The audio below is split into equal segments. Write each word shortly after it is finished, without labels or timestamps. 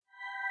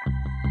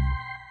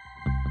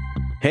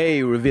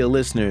Hey, Reveal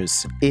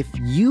listeners, if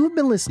you've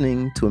been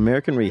listening to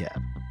American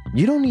Rehab,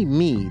 you don't need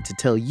me to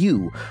tell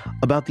you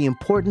about the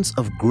importance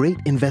of great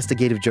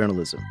investigative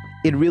journalism.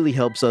 It really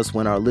helps us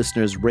when our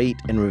listeners rate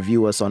and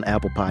review us on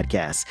Apple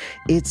Podcasts.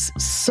 It's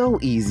so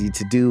easy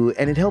to do,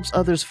 and it helps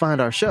others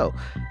find our show.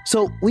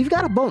 So we've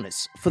got a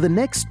bonus. For the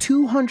next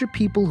 200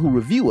 people who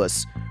review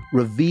us,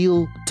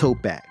 Reveal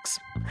tote bags.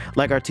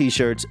 Like our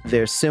t-shirts,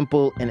 they're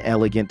simple and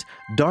elegant,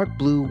 dark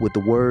blue with the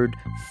word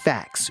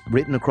facts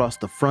written across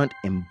the front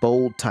in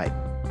bold type.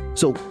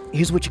 So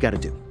here's what you got to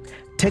do.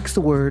 Text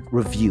the word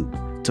review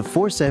to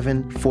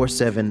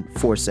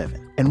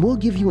 474747, and we'll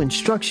give you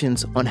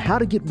instructions on how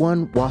to get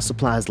one while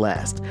supplies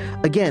last.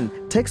 Again,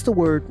 text the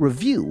word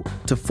review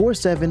to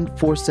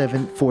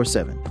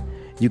 474747.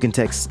 You can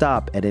text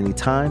stop at any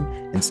time,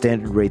 and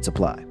standard rates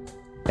apply.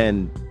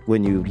 And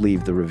when you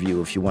leave the review,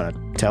 if you want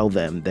to tell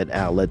them that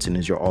Al Letson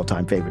is your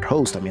all-time favorite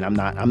host, I'm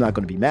not going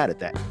to be mad at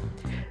that.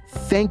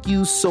 Thank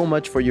you so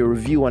much for your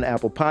review on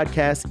Apple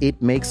Podcasts.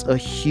 It makes a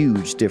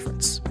huge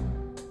difference.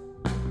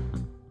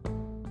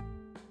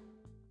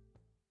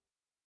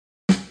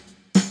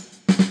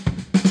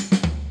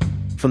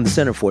 From the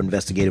Center for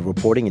Investigative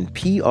Reporting and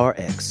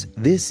PRX,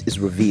 this is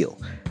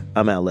Reveal.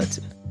 I'm Al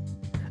Letson.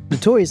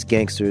 Notorious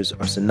gangsters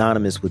are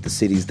synonymous with the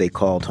cities they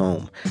called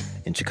home.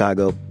 In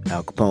Chicago,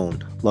 Al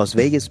Capone. Las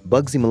Vegas,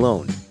 Bugsy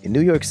Malone. In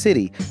New York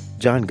City,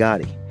 John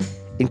Gotti.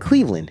 In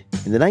Cleveland,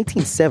 in the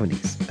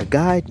 1970s, a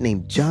guy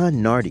named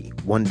John Nardi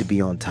wanted to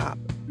be on top.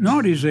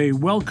 Nardi's a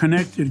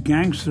well-connected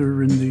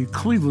gangster in the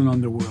Cleveland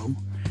underworld.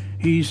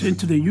 He's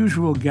into the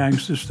usual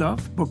gangster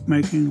stuff,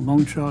 bookmaking,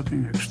 loan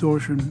sharking,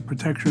 extortion,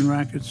 protection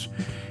rackets.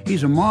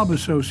 He's a mob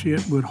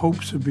associate with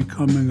hopes of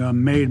becoming a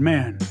made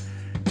man,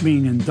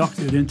 being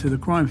inducted into the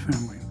crime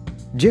family.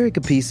 Jerry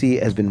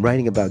Capisi has been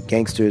writing about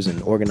gangsters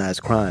and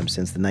organized crime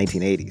since the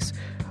 1980s.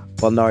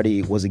 While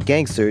Nardi was a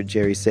gangster,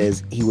 Jerry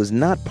says he was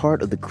not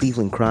part of the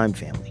Cleveland crime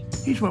family.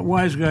 He's what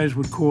wise guys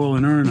would call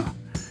an earner.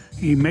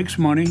 He makes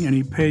money and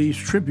he pays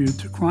tribute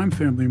to crime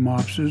family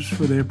mobsters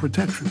for their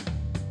protection.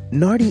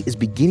 Nardi is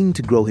beginning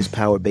to grow his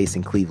power base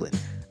in Cleveland,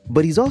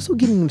 but he's also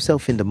getting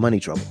himself into money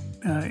trouble.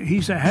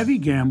 He's a heavy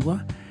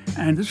gambler,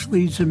 and this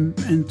leads him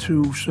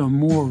into some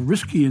more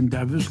risky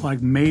endeavors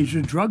like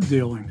major drug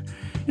dealing,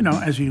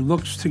 as he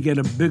looks to get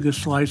a bigger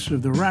slice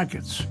of the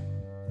rackets.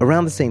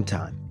 Around the same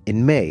time,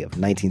 in May of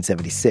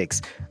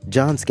 1976,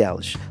 John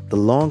Scalish, the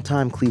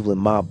longtime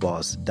Cleveland mob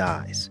boss,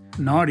 dies.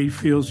 Nardi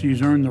feels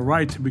he's earned the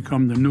right to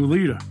become the new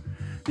leader.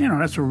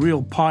 That's a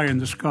real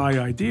pie-in-the-sky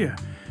idea.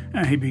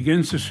 And he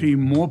begins to see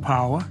more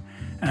power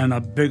and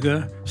a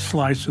bigger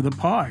slice of the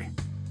pie.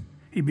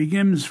 He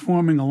begins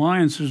forming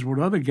alliances with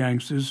other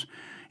gangsters,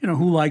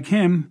 who, like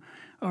him,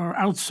 are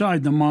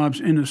outside the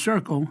mob's inner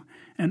circle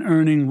and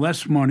earning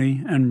less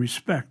money and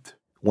respect.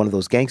 One of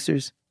those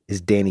gangsters is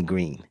Danny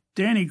Green.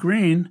 Danny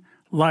Green,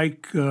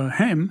 like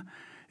him,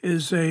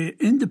 is an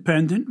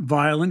independent,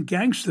 violent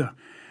gangster.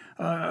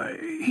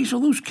 He's a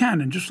loose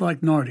cannon, just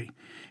like Nardi.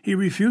 He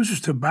refuses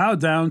to bow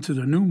down to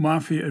the new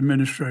mafia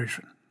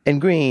administration. And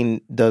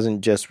Green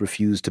doesn't just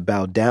refuse to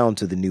bow down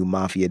to the new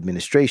mafia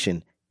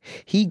administration.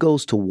 He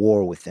goes to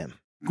war with them.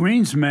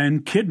 Green's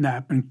men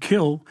kidnap and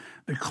kill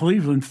the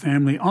Cleveland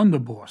family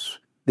underboss.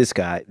 This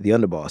guy, the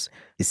underboss,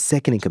 is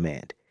second in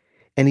command.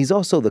 And he's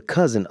also the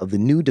cousin of the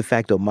new de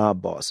facto mob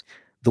boss,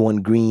 the one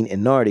Green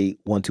and Nardi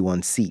want to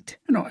unseat.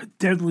 A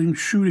deadly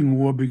shooting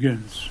war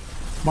begins.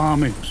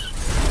 Bombings.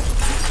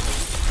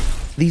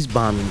 These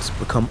bombings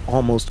become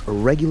almost a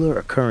regular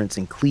occurrence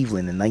in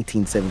Cleveland in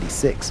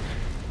 1976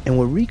 and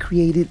were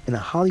recreated in a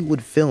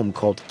Hollywood film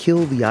called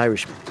Kill the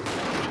Irishman.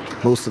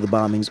 Most of the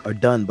bombings are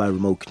done by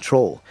remote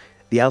control.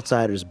 The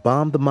outsiders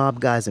bomb the mob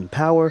guys in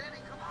power.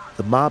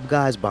 The mob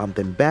guys bomb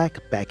them back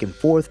and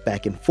forth,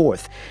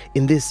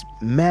 in this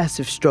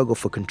massive struggle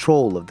for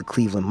control of the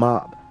Cleveland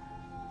mob.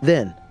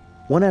 Then,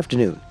 one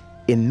afternoon,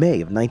 in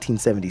May of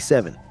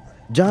 1977,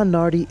 John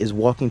Nardi is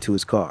walking to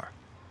his car.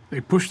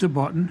 They push the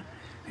button.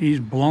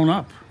 He's blown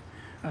up.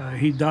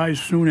 He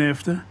dies soon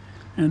after.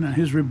 And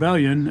his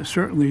rebellion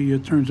certainly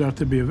turns out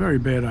to be a very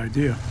bad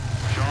idea.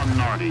 John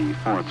Nardi,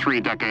 for 3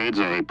 decades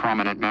a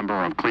prominent member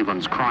of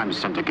Cleveland's crime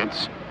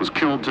syndicates, was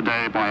killed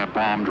today by a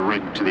bomb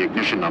rigged to the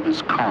ignition of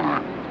his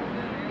car.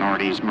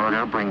 Nardi's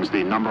murder brings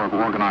the number of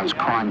organized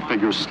crime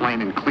figures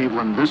slain in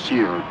Cleveland this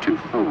year to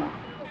 4.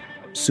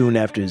 Soon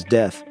after his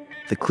death,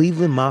 the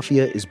Cleveland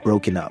Mafia is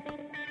broken up.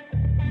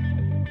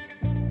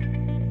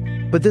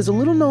 But there's a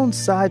little-known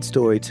side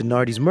story to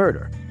Nardi's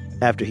murder.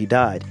 After he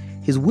died,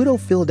 his widow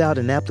filled out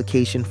an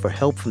application for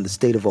help from the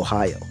state of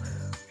Ohio,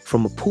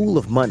 from a pool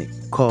of money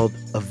called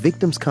a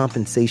Victims'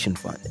 Compensation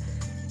Fund.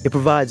 It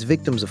provides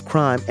victims of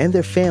crime and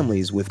their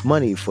families with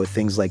money for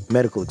things like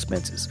medical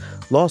expenses,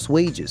 lost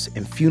wages,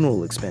 and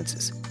funeral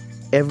expenses.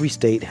 Every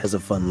state has a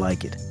fund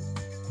like it.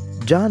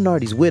 John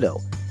Nardi's widow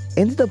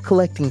ended up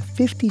collecting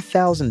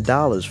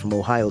 $50,000 from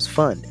Ohio's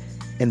fund,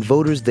 and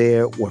voters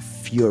there were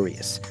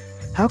furious.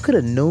 How could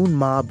a known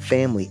mob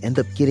family end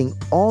up getting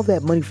all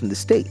that money from the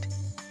state?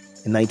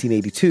 In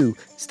 1982,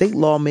 state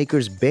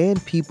lawmakers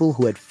banned people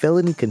who had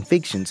felony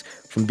convictions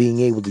from being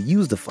able to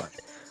use the fund.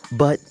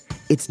 But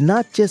it's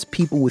not just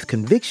people with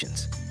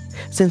convictions.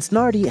 Since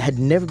Nardi had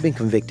never been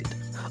convicted,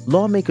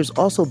 lawmakers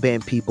also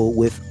banned people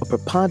with a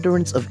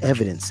preponderance of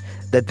evidence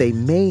that they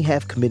may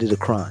have committed a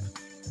crime.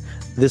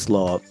 This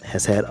law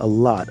has had a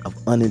lot of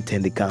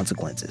unintended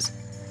consequences,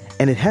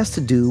 and it has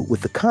to do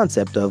with the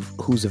concept of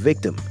who's a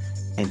victim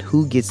and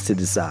who gets to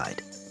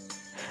decide.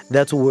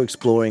 That's what we're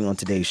exploring on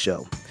today's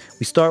show.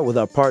 We start with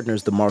our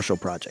partners, the Marshall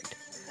Project.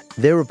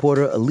 Their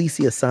reporter,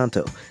 Alicia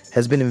Santo,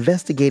 has been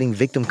investigating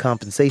victim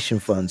compensation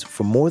funds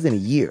for more than a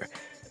year,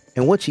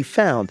 and what she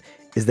found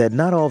is that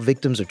not all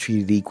victims are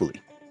treated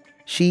equally.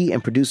 She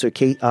and producer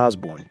Kate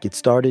Osborne get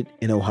started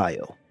in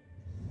Ohio.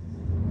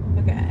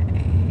 Okay,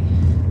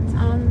 it's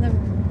on the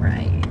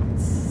right.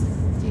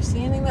 Do you see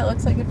anything that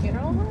looks like a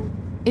funeral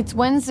home? It's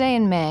Wednesday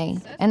in May,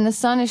 and the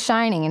sun is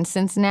shining in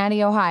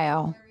Cincinnati,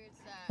 Ohio.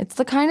 It's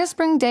the kind of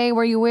spring day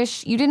where you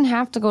wish you didn't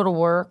have to go to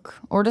work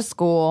or to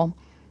school,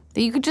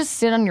 that you could just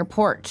sit on your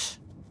porch.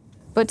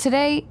 But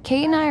today,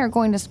 Kate and I are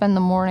going to spend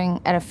the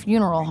morning at a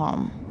funeral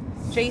home.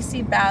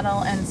 J.C.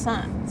 Battle and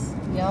Sons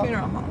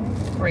Funeral Home.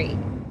 Great.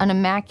 An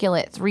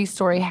immaculate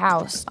 3-story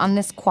house on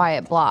this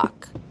quiet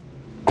block.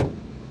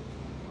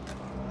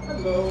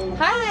 Hello.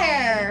 Hi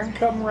there.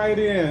 Come right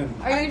in.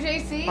 Are you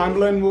JC? I'm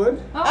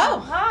Linwood. Oh,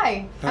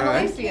 hi. I'm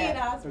Hi.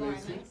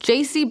 Alicia.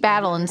 J.C.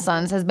 Battle and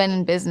Sons has been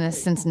in business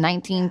since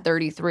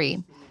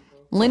 1933.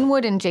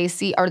 Linwood and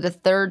J.C. are the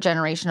third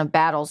generation of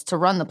Battles to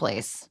run the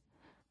place.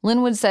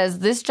 Linwood says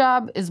this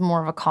job is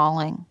more of a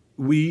calling.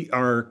 We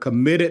are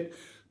committed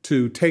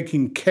to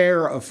taking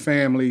care of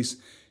families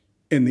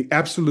in the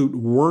absolute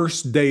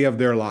worst day of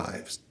their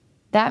lives.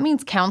 That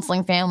means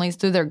counseling families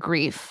through their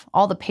grief,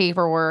 all the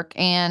paperwork,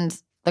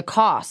 and the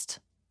cost.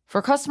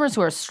 For customers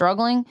who are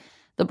struggling,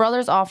 the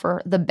brothers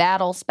offer the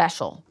Battle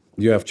Special.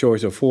 You have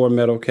choice of 4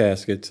 metal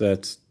caskets.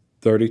 That's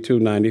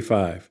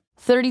 $32.95.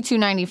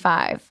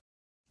 $32.95.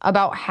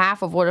 About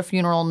half of what a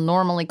funeral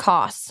normally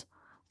costs.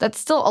 That's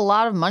still a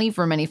lot of money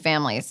for many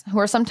families who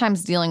are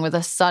sometimes dealing with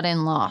a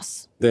sudden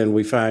loss. Then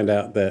we find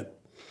out that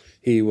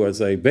he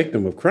was a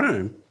victim of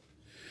crime.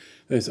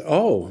 They say,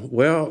 oh,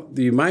 well,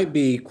 you might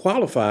be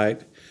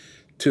qualified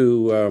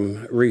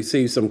to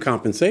receive some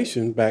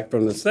compensation back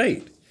from the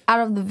state. Out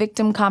of the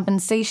Victim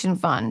Compensation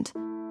Fund.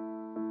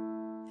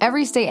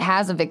 Every state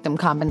has a victim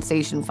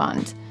compensation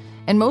fund,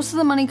 and most of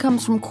the money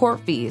comes from court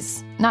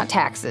fees, not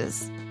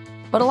taxes.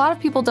 But a lot of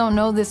people don't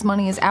know this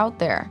money is out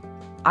there.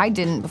 I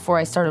didn't before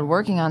I started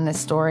working on this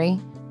story.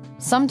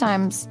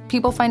 Sometimes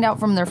people find out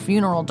from their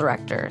funeral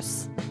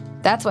directors.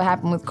 That's what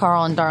happened with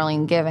Carl and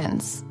Darlene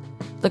Givens.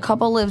 The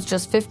couple lives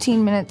just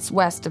 15 minutes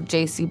west of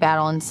J.C.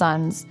 Battle and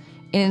Sons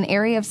in an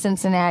area of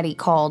Cincinnati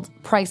called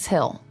Price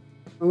Hill.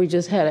 We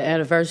just had an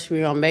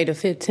anniversary on May the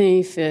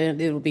 15th, and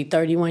it will be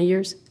 31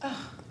 years.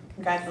 Oh,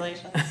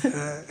 congratulations.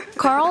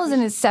 Carl is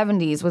in his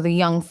 70s with a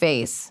young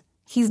face.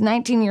 He's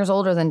 19 years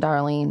older than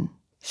Darlene.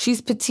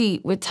 She's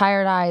petite with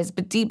tired eyes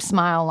but deep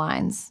smile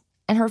lines.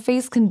 And her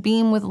face can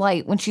beam with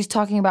light when she's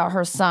talking about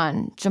her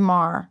son,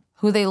 Jamar,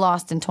 who they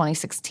lost in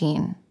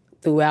 2016.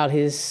 Throughout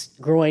his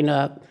growing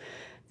up,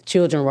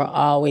 children were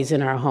always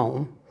in our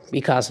home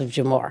because of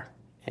Jamar.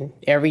 And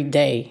every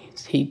day,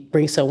 he'd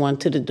bring someone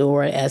to the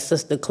door and ask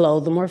us to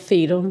clothe them or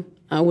feed them,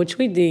 which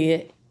we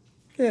did.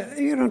 Yeah,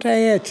 to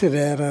add to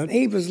that,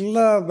 he was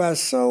loved by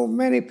so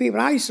many people.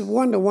 I used to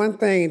wonder one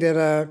thing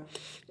that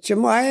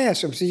Jamar, I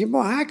asked him, I said,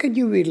 Jamar, how could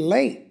you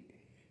relate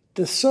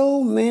to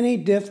so many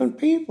different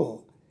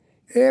people?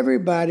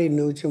 Everybody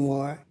knew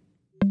Jamar.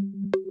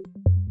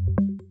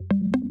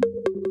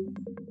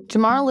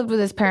 Jamar lived with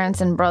his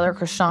parents and brother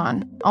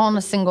Krishan, all in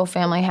a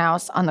single-family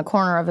house on the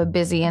corner of a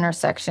busy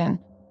intersection.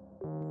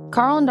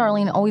 Carl and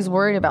Darlene always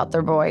worried about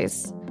their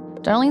boys.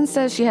 Darlene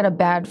says she had a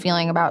bad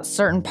feeling about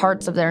certain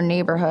parts of their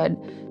neighborhood,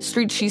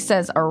 streets she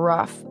says are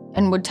rough,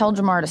 and would tell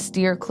Jamar to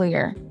steer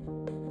clear.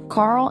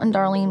 Carl and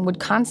Darlene would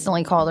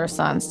constantly call their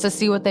sons to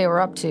see what they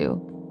were up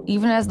to,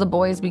 even as the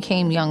boys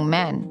became young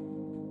men.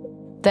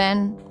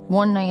 Then,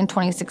 one night in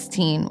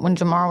 2016, when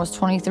Jamar was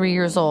 23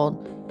 years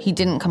old, he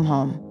didn't come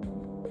home.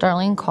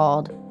 Darlene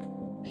called.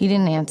 He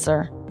didn't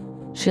answer.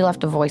 She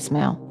left a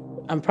voicemail.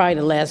 I'm probably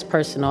the last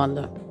person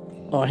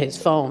on his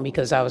phone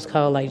because I was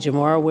called like,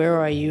 Jamar, where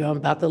are you? I'm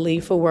about to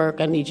leave for work.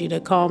 I need you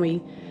to call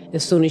me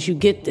as soon as you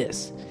get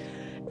this.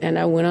 And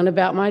I went on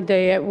about my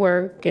day at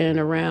work, and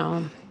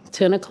around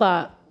 10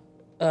 o'clock,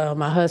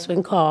 my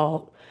husband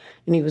called,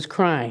 and he was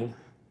crying.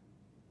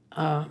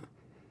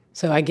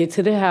 So I get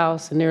to the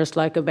house, and there's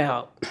like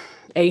about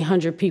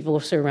 800 people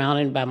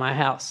surrounded by my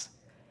house.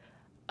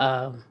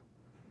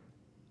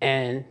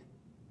 And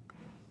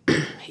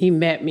he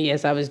met me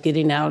as I was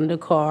getting out in the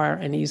car,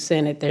 and he's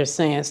saying that they're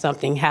saying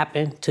something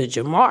happened to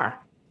Jamar.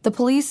 The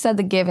police said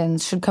the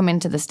Givens should come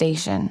into the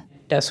station.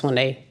 That's when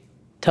they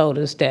told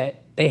us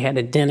that they had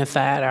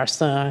identified our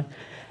son,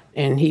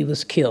 and he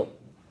was killed,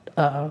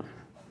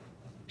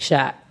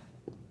 shot.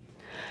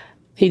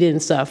 He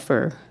didn't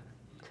suffer.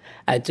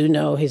 I do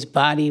know his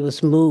body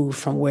was moved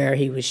from where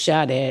he was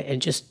shot at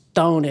and just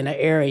thrown in an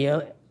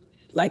area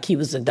like he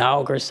was a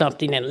dog or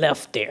something and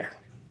left there.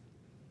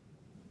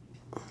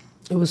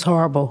 It was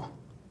horrible.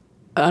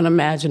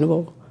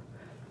 unimaginable.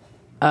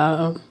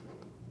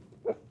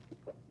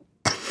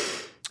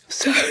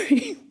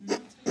 Sorry.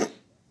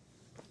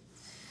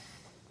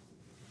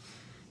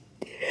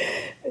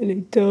 And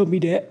they told me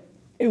that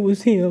it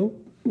was him,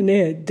 and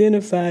they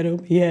identified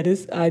him. He had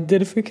his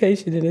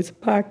identification in his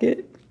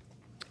pocket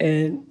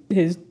and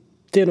his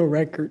dental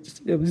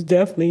records. It was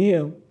definitely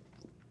him.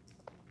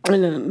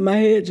 And my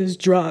head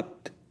just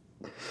dropped.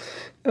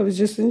 I was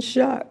just in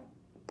shock.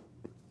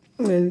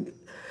 And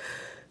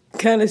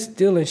kind of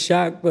still in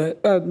shock, but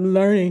I'm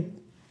learning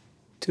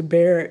to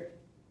bear it.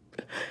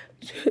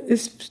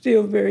 It's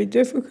still very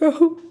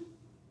difficult.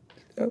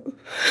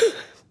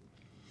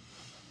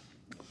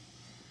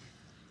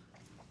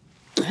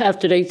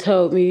 After they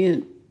told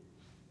me,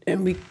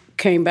 and we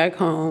came back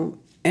home,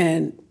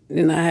 and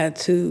then I had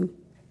to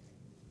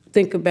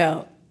think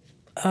about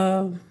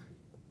the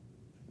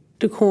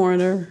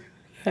coroner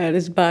had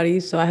his body,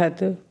 so I had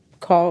to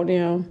call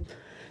them.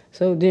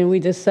 So then we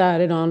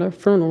decided on a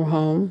funeral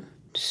home.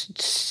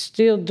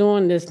 Still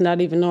doing this,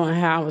 not even knowing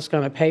how I was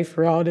going to pay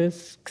for all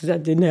this, because I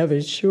didn't have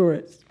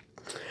insurance.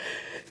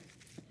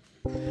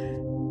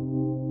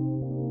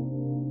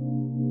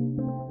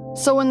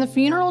 So when the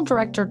funeral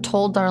director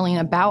told Darlene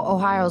about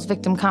Ohio's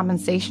Victim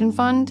Compensation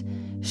Fund,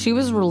 she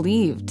was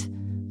relieved.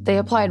 They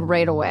applied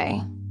right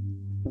away.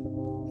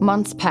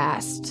 Months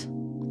passed.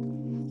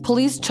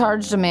 Police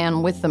charged a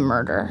man with the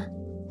murder.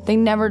 They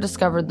never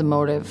discovered the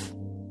motive.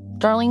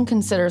 Darlene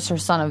considers her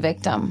son a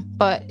victim,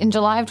 but in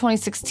July of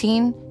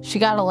 2016, she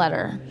got a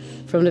letter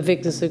from the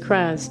victims of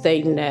crime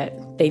stating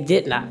that they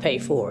did not pay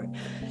for it.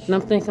 And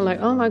I'm thinking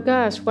like, oh my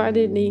gosh, why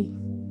didn't he?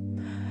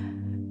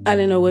 I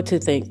didn't know what to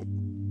think.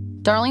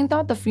 Darlene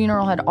thought the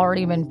funeral had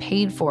already been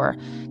paid for,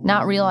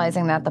 not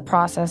realizing that the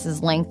process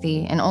is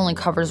lengthy and only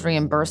covers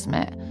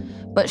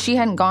reimbursement. But she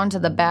hadn't gone to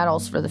the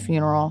battles for the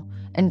funeral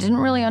and didn't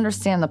really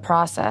understand the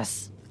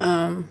process.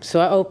 So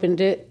I opened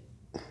it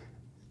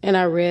and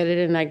I read it,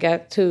 and I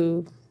got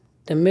to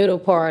the middle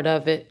part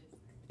of it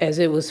as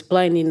it was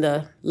explaining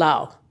the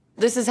law.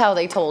 This is how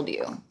they told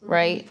you,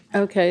 right?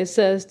 Okay, it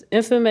says,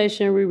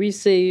 information we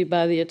received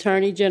by the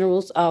Attorney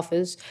General's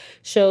office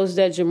shows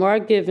that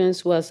Jamar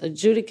Givens was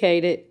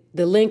adjudicated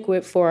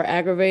delinquent for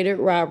aggravated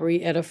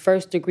robbery at a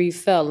first-degree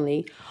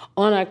felony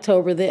on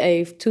October the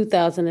 8th,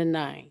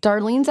 2009.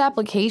 Darlene's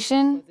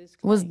application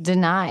was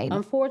denied.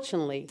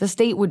 Unfortunately, the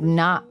state would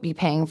not be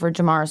paying for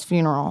Jamar's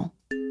funeral.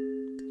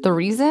 The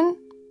reason?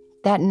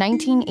 That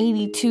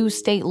 1982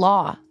 state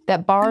law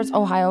that bars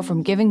Ohio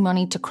from giving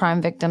money to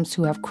crime victims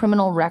who have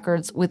criminal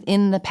records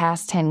within the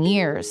past 10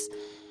 years.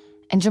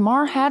 And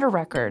Jamar had a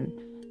record.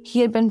 He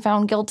had been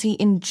found guilty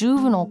in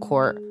juvenile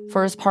court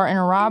for his part in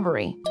a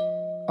robbery,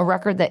 a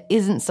record that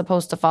isn't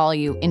supposed to follow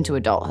you into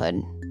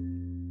adulthood.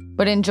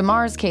 But in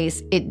Jamar's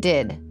case, it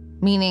did,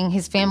 meaning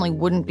his family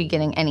wouldn't be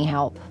getting any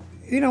help.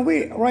 You know,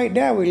 right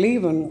now we're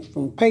living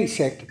from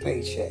paycheck to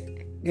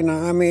paycheck. You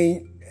know, I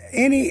mean,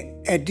 any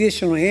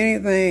additional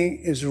anything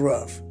is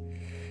rough.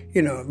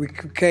 You know, we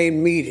can't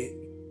meet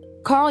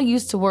it. Carl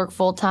used to work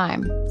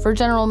full-time for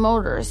General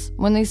Motors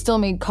when they still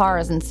made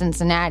cars in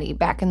Cincinnati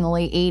back in the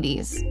late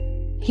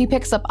 80s. He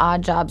picks up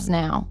odd jobs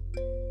now.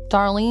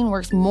 Darlene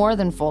works more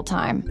than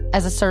full-time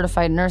as a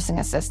certified nursing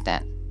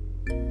assistant.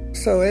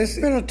 So it's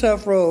been a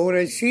tough road,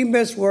 and she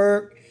missed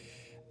work.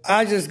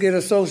 I just get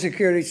a Social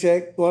Security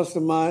check once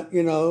a month,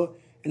 you know,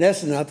 and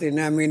that's nothing.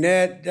 I mean,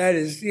 that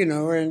is, you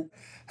know, and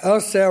her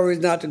salary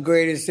is not the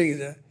greatest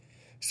either.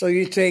 So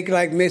you take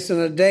like missing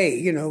a day,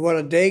 you know, what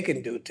a day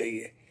can do to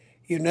you.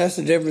 You know, that's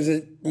the difference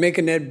in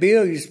making that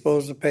bill you're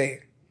supposed to pay.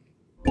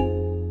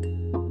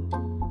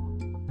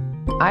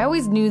 I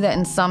always knew that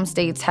in some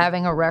states,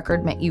 having a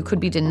record meant you could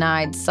be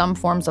denied some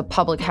forms of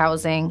public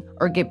housing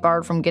or get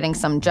barred from getting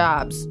some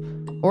jobs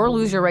or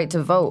lose your right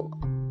to vote.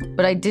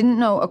 But I didn't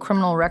know a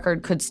criminal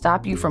record could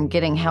stop you from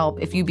getting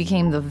help if you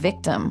became the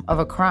victim of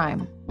a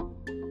crime.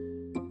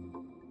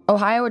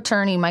 Ohio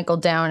attorney Michael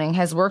Downing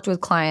has worked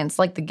with clients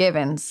like the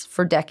Givens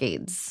for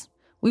decades.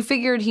 We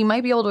figured he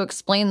might be able to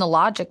explain the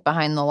logic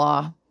behind the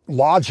law.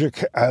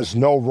 Logic has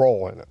no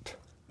role in it.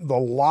 The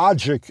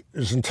logic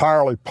is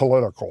entirely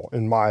political,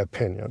 in my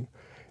opinion,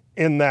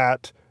 in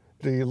that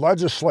the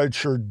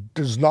legislature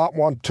does not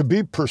want to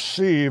be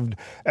perceived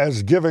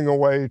as giving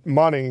away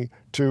money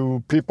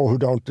to people who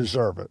don't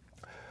deserve it.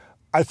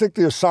 I think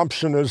the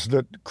assumption is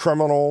that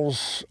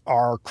criminals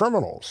are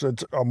criminals.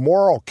 It's a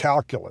moral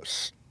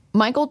calculus.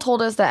 Michael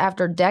told us that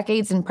after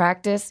decades in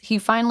practice, he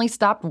finally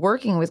stopped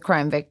working with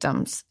crime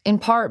victims, in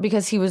part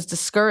because he was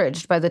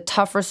discouraged by the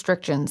tough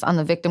restrictions on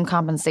the Victim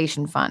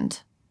Compensation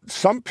Fund.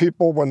 Some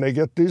people, when they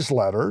get these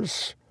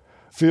letters,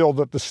 feel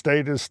that the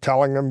state is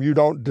telling them you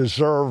don't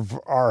deserve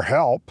our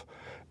help,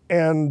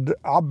 and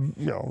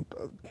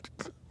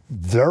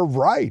they're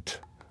right.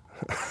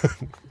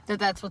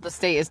 That's what the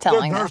state is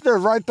telling them. They're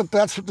right that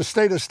that's what the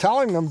state is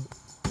telling them.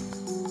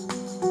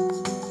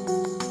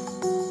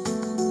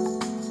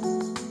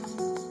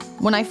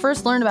 When I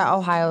first learned about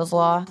Ohio's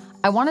law,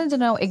 I wanted to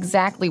know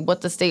exactly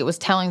what the state was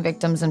telling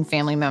victims and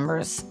family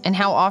members and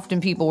how often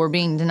people were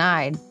being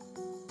denied.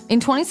 In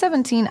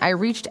 2017, I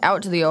reached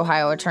out to the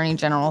Ohio Attorney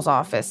General's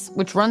office,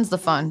 which runs the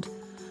fund.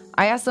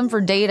 I asked them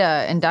for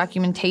data and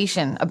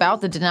documentation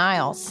about the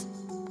denials.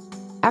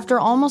 After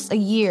almost a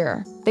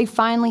year, they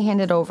finally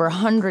handed over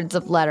hundreds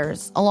of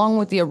letters along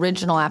with the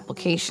original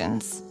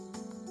applications.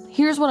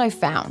 Here's what I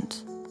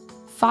found.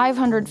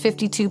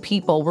 552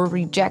 people were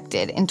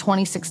rejected in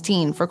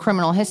 2016 for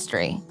criminal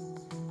history.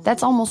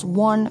 That's almost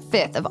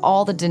 1/5 of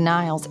all the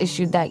denials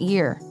issued that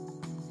year.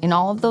 In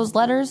all of those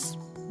letters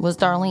was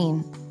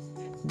Darlene.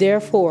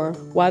 Therefore,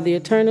 while the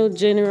Attorney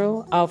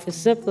General office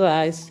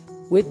sympathizes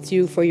with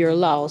you for your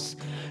loss,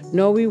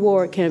 no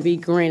reward can be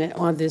granted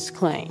on this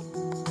claim.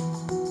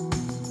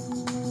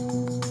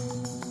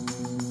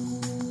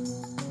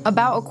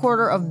 About a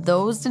quarter of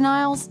those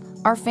denials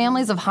are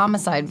families of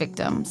homicide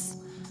victims.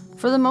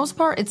 For the most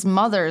part, it's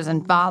mothers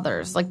and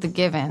fathers like the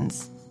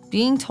Givens,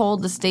 being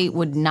told the state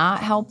would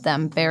not help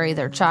them bury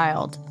their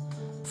child.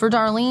 For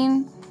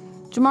Darlene,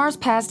 Jamar's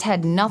past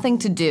had nothing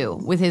to do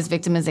with his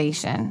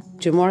victimization.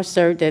 Jamar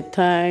served that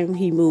time.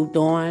 He moved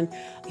on.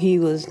 He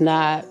was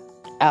not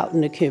out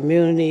in the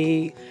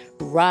community,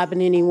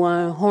 robbing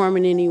anyone,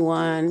 harming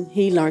anyone.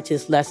 He learned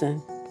his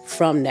lesson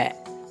from that.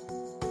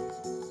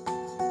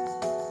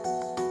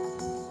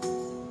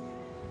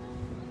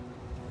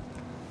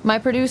 My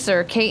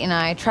producer, Kate, and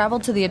I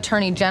traveled to the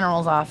Attorney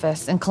General's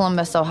office in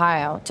Columbus,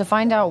 Ohio, to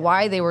find out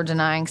why they were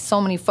denying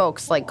so many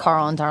folks like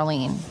Carl and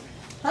Darlene.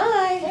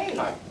 Hi. Hey.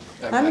 Hi.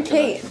 I'm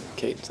Kate.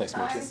 Kate, it's nice to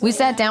meet you. We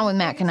sat down with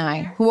Matt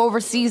Kanai, who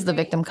oversees the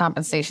Victim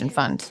Compensation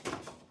Fund,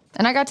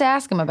 and I got to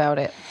ask him about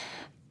it.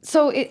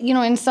 So,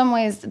 in some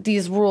ways,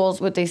 these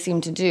rules, what they seem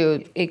to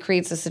do, it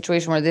creates a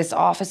situation where this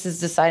office is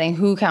deciding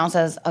who counts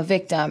as a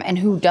victim and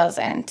who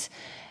doesn't.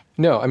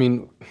 No,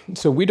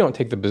 so we don't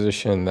take the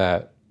position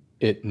that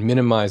it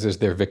minimizes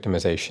their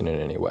victimization in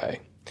any way.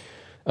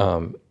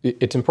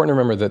 It's important to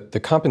remember that the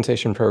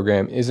compensation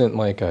program isn't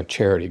like a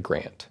charity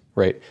grant,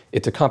 right?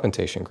 It's a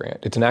compensation grant.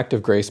 It's an act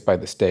of grace by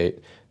the state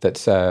that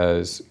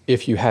says,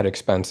 if you had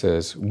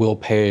expenses, we'll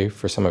pay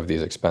for some of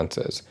these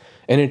expenses.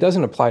 And it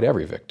doesn't apply to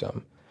every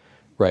victim,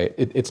 right?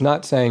 It's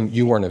not saying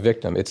you weren't a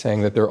victim. It's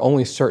saying that there are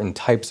only certain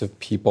types of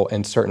people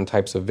and certain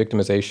types of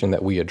victimization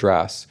that we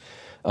address.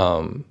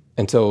 And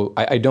so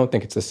I don't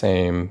think it's the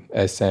same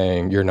as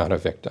saying you're not a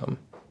victim.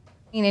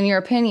 In your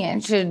opinion,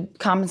 should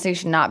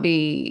compensation not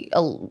be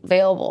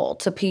available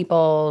to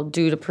people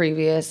due to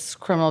previous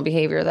criminal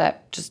behavior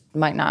that just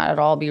might not at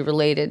all be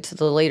related to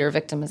the later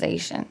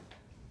victimization?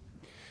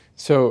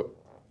 So,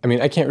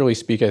 I can't really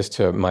speak as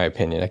to my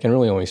opinion. I can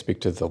really only speak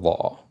to the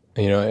law.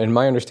 And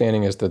my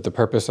understanding is that the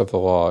purpose of the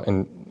law,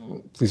 and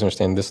please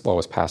understand this law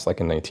was passed like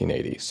in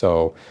 1980.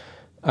 So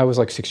I was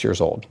like 6 years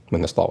old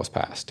when this law was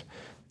passed.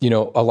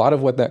 A lot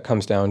of what that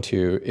comes down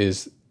to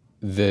is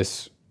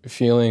this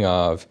feeling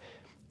of,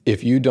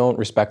 if you don't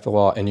respect the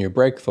law and you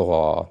break the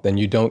law, then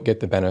you don't get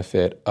the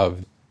benefit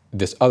of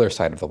this other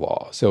side of the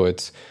law. So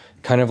it's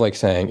kind of like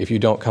saying, if you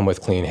don't come with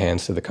clean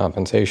hands to the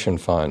compensation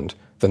fund,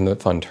 then the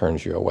fund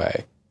turns you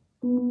away.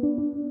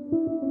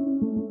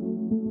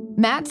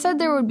 Matt said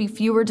there would be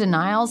fewer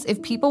denials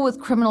if people with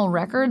criminal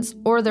records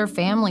or their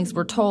families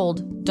were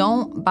told,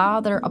 don't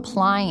bother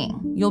applying,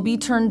 you'll be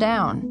turned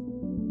down.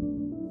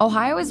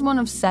 Ohio is one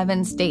of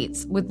 7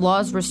 states with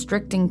laws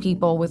restricting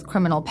people with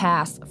criminal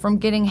pasts from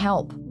getting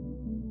help.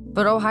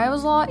 But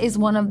Ohio's law is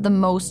one of the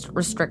most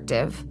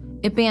restrictive.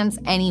 It bans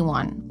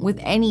anyone with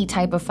any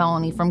type of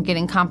felony from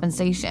getting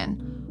compensation,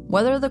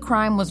 whether the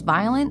crime was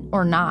violent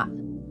or not.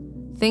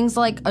 Things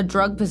like a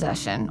drug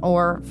possession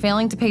or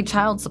failing to pay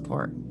child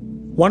support.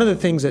 One of the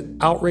things that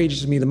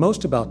outrages me the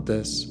most about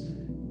this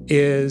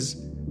is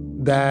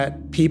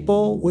that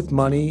people with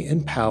money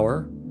and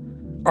power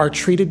are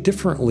treated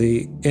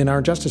differently in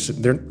our justice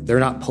system. They're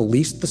not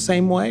policed the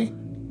same way.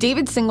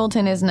 David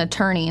Singleton is an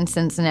attorney in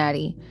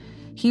Cincinnati.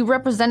 He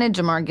represented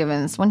Jamar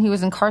Givens when he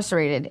was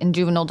incarcerated in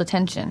juvenile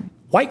detention.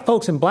 White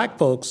folks and black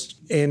folks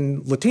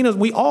and Latinos,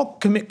 we all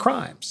commit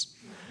crimes.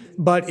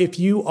 But if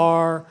you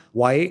are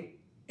white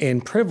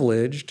and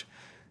privileged,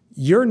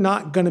 you're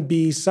not going to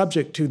be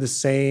subject to the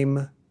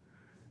same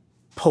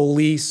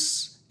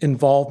police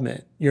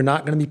involvement. You're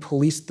not going to be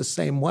policed the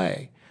same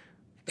way.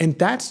 And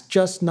that's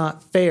just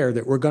not fair,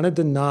 that we're going to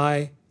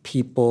deny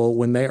people,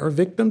 when they are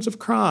victims of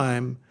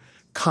crime,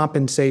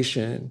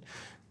 compensation.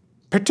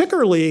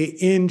 Particularly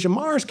in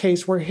Jamar's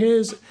case, where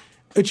his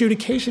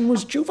adjudication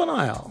was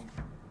juvenile.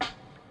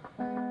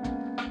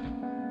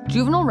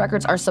 Juvenile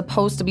records are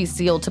supposed to be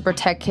sealed to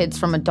protect kids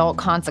from adult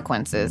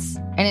consequences.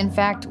 And in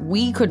fact,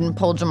 we couldn't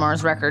pull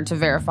Jamar's record to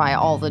verify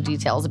all the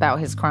details about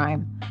his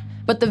crime.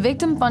 But the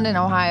Victim Fund in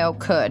Ohio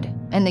could,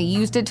 and they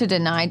used it to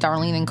deny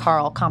Darlene and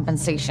Carl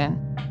compensation.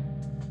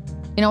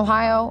 In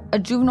Ohio, a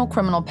juvenile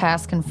criminal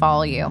past can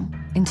follow you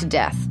into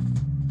death.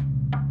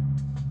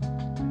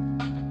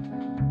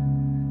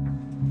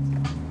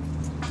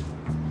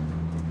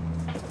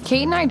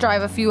 Kate and I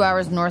drive a few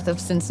hours north of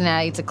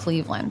Cincinnati to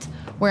Cleveland,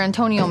 where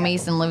Antonio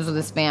Mason lives with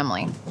his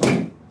family.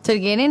 To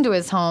get into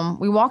his home,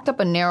 we walked up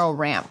a narrow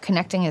ramp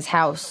connecting his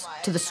house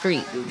to the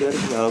street.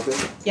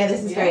 Okay. Yeah,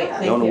 this is great.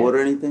 You want to order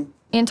anything?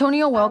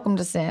 Antonio welcomed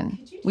us in.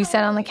 We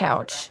sat on the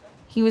couch.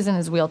 He was in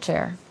his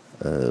wheelchair.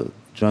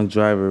 Drunk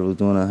driver was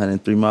doing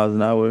 103 miles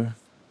an hour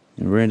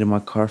and ran into my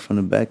car from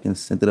the back and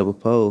sent it up a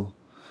pole.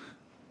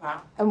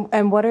 Wow.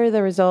 And what are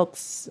the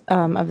results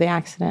of the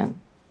accident?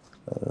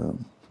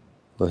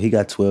 Well, he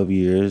got 12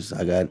 years.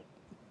 I got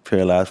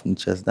paralyzed from the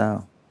chest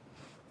down.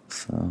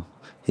 So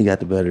he got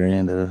the better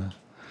end of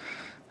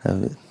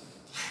it.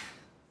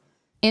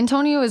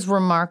 Antonio is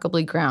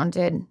remarkably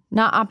grounded,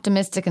 not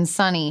optimistic and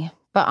sunny,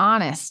 but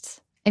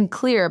honest and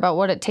clear about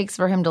what it takes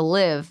for him to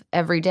live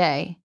every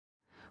day.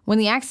 When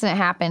the accident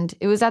happened,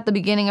 it was at the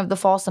beginning of the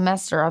fall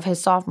semester of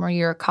his sophomore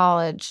year of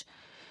college.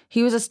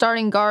 He was a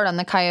starting guard on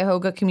the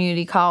Cuyahoga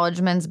Community College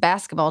men's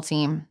basketball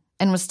team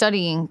and was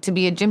studying to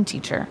be a gym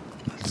teacher.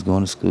 Just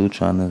going to school,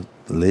 trying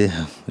to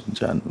live,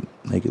 trying to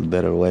make it a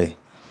better way.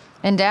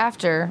 And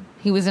after,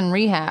 he was in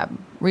rehab,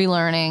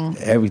 relearning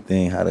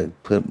everything, how to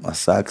put my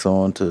socks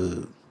on,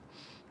 to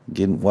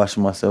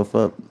washing myself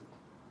up,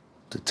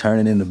 to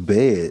turning in the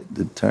bed,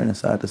 to turning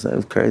side to side. It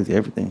was crazy,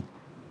 everything.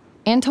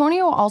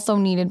 Antonio also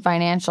needed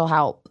financial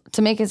help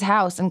to make his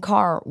house and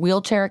car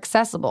wheelchair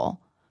accessible.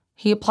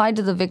 He applied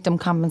to the Victim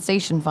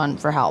Compensation Fund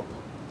for help.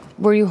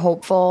 Were you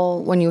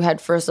hopeful when you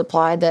had first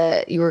applied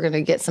that you were going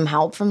to get some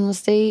help from the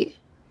state?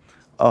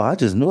 Oh, I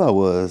just knew I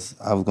was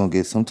going to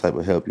get some type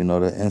of help. You know,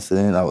 the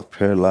incident, I was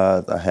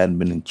paralyzed. I hadn't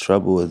been in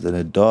trouble as an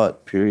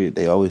adult, period.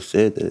 They always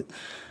said that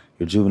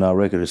your juvenile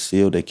record is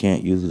sealed. They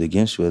can't use it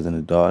against you as an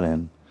adult,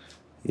 and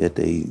yet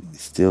they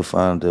still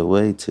found a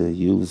way to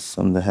use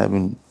something that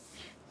happened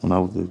when I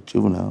was a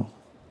juvenile.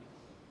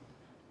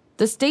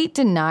 The state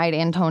denied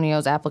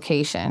Antonio's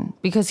application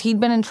because he'd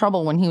been in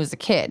trouble when he was a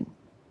kid.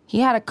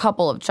 He had a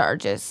couple of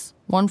charges,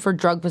 one for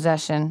drug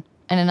possession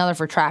and another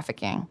for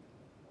trafficking.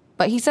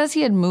 But he says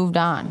he had moved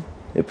on.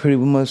 It pretty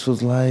much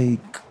was like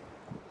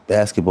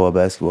basketball.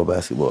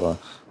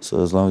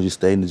 So as long as you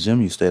stayed in the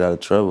gym, you stayed out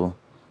of trouble.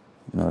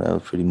 You know, that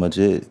was pretty much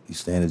it. You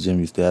stay in the gym,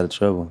 you stay out of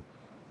trouble.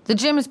 The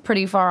gym is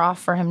pretty far off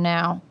for him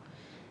now,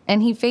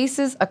 and he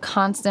faces a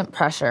constant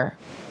pressure.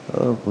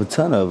 A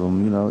ton of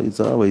them, you know. It's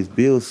always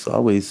bills,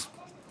 always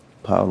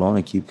pile on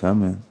and keep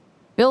coming.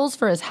 Bills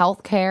for his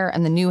health care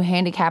and the new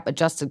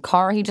handicap-adjusted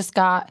car he just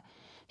got.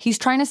 He's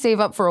trying to save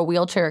up for a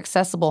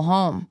wheelchair-accessible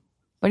home,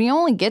 but he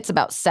only gets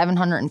about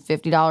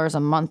 $750 a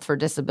month for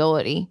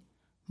disability.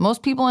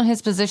 Most people in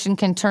his position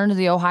can turn to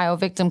the Ohio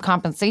Victim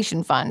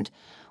Compensation Fund,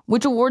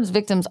 which awards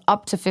victims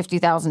up to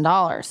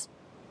 $50,000.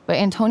 But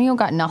Antonio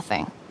got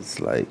nothing.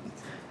 It's like,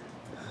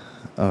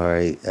 all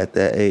right, at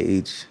that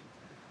age,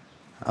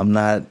 I'm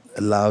not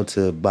allowed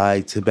to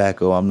buy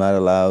tobacco. I'm not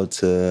allowed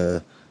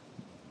to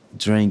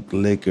drink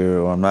liquor,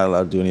 or I'm not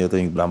allowed to do any other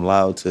things, but I'm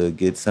allowed to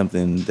get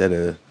something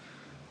that'll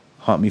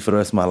haunt me for the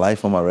rest of my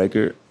life on my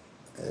record.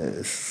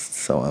 It's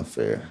so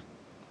unfair.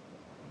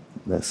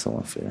 That's so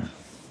unfair.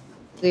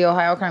 The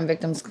Ohio Crime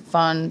Victims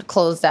Fund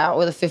closed out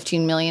with a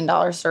 $15 million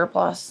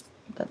surplus.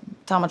 That's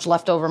how much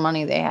leftover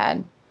money they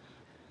had.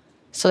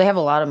 So they have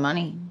a lot of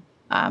money.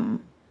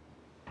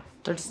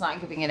 They're just not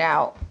giving it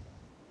out.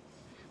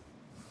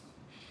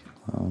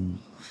 I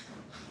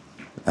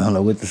don't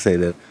know what to say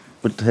there.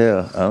 What the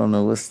hell? I don't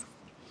know what's...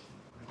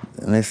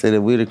 And they say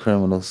that we're the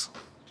criminals.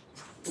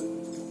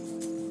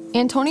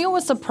 Antonio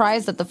was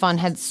surprised that the fund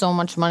had so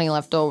much money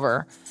left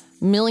over.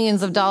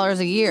 Millions of dollars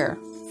a year.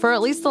 For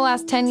at least the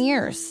last 10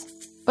 years.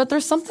 But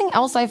there's something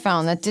else I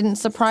found that didn't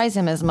surprise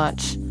him as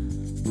much.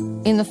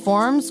 In the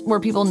forums where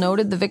people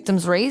noted the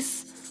victim's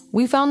race,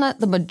 we found that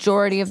the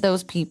majority of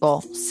those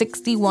people,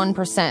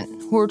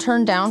 61%, who were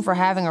turned down for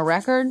having a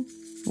record,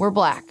 were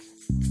Black.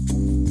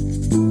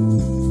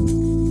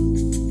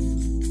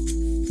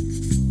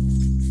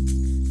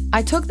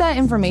 I took that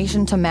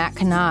information to Matt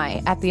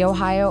Kanai at the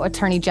Ohio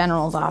Attorney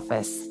General's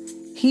office.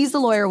 He's the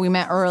lawyer we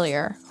met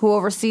earlier, who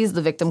oversees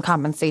the Victim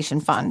Compensation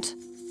Fund.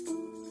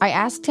 I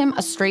asked him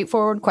a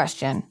straightforward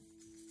question.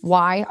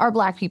 Why are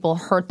Black people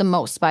hurt the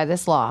most by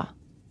this law?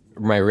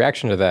 My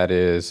reaction to that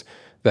is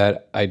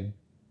that I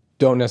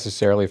don't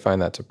necessarily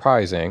find that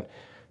surprising.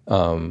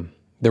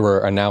 There were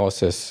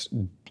analysis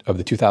of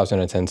the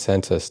 2010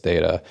 census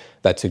data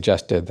that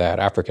suggested that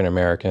African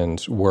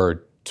Americans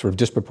were sort of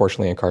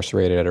disproportionately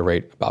incarcerated at a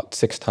rate about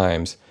 6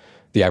 times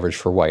the average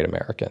for white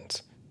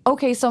Americans.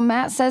 Okay, so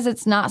Matt says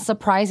it's not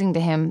surprising to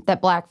him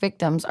that Black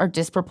victims are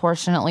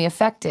disproportionately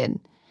affected.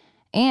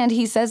 And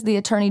he says the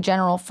Attorney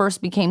General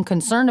first became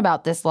concerned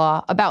about this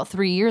law about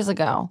 3 years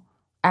ago,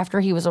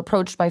 after he was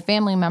approached by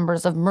family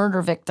members of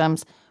murder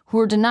victims who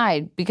were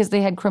denied because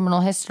they had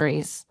criminal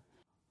histories.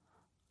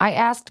 I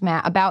asked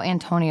Matt about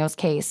Antonio's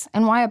case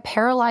and why a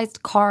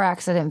paralyzed car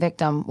accident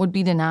victim would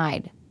be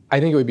denied. I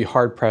think it would be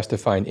hard-pressed to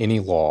find any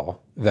law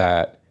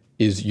that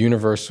is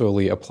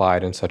universally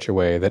applied in such a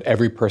way that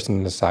every person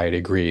in society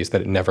agrees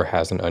that it never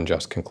has an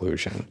unjust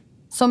conclusion.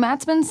 So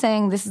Matt's been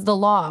saying this is the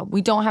law.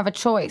 We don't have a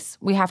choice.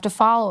 We have to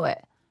follow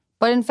it.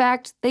 But in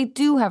fact, they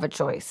do have a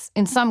choice,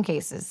 in some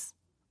cases.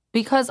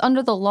 Because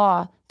under the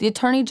law, the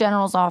Attorney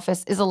General's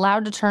office is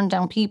allowed to turn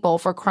down people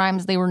for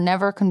crimes they were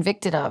never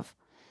convicted of.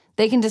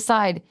 They can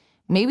decide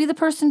maybe the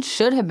person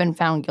should have been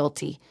found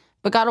guilty,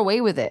 but got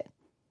away with it.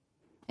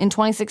 In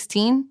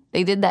 2016,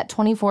 they did that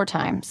 24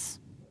 times.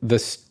 The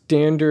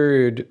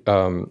standard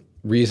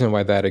reason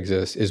why that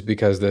exists is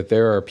because that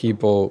there are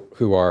people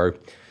who are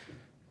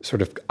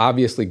sort of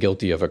obviously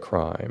guilty of a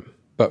crime,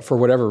 but for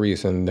whatever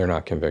reason, they're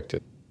not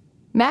convicted.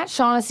 Matt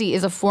Shaughnessy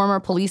is a former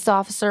police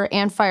officer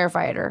and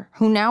firefighter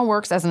who now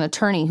works as an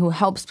attorney who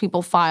helps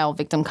people file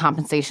victim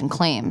compensation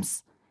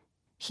claims.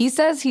 He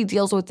says he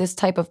deals with this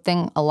type of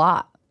thing a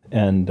lot.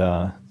 And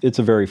it's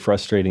a very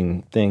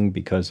frustrating thing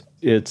because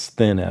it's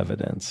thin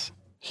evidence.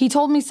 He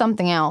told me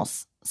something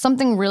else,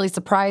 something really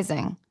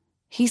surprising.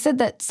 He said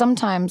that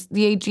sometimes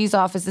the AG's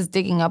office is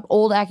digging up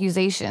old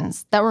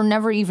accusations that were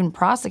never even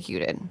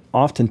prosecuted.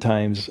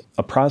 Oftentimes,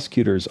 a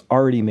prosecutor's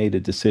already made a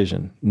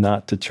decision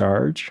not to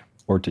charge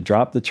or to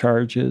drop the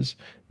charges,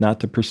 not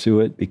to pursue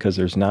it because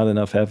there's not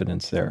enough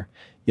evidence there.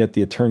 Yet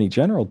the Attorney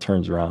General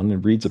turns around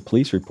and reads a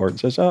police report and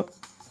says, oh,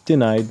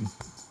 denied.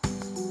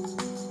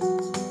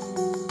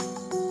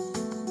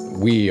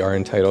 We are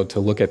entitled to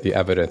look at the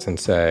evidence and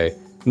say,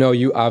 no,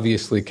 you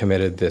obviously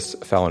committed this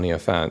felony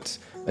offense,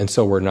 and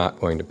so we're not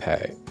going to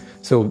pay.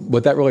 So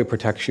what that really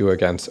protects you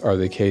against are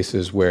the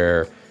cases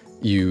where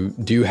you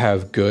do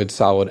have good,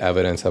 solid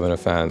evidence of an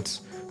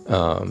offense,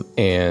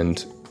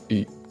 and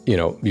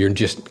you're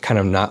just kind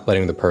of not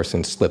letting the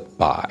person slip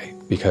by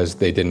because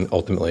they didn't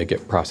ultimately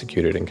get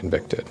prosecuted and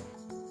convicted.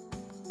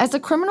 As a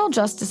criminal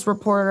justice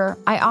reporter,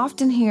 I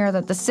often hear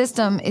that the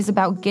system is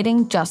about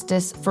getting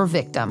justice for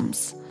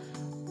victims.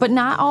 But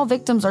not all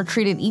victims are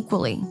treated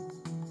equally.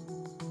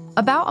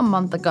 About a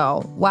month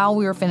ago, while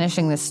we were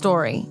finishing this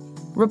story,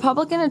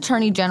 Republican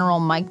Attorney General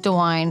Mike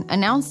DeWine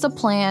announced a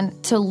plan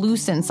to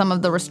loosen some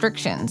of the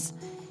restrictions.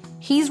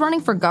 He's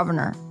running for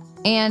governor,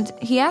 and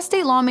he asked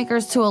state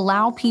lawmakers to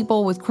allow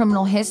people with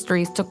criminal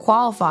histories to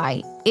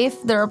qualify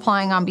if they're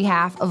applying on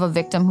behalf of a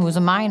victim who is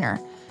a minor.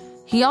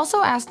 He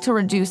also asked to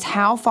reduce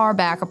how far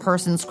back a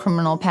person's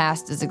criminal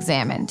past is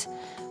examined,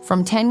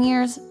 from 10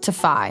 years to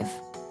 5.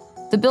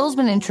 The bill's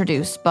been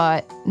introduced,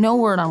 but no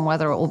word on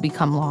whether it will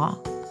become law.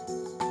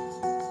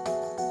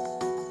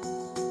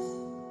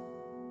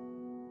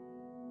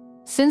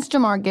 Since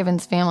Jamar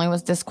Given's family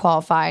was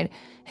disqualified,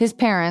 his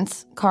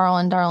parents, Carl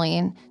and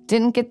Darlene,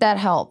 didn't get that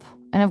help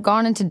and have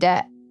gone into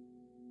debt.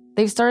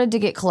 They've started to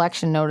get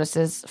collection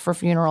notices for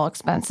funeral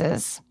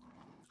expenses.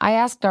 I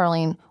asked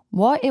Darlene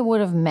what it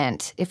would have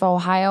meant if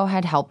Ohio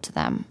had helped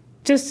them.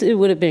 Just it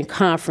would have been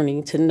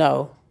comforting to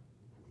know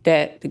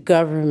that the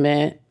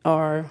government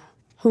or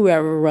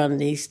whoever run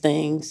these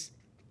things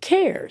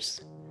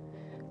cares.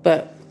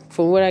 But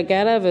from what I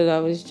got of it, I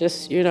was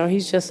just,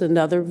 he's just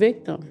another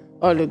victim,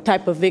 or the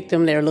type of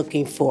victim they're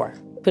looking for,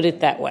 put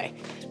it that way.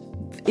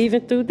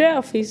 Even through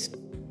death, he's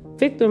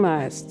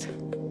victimized.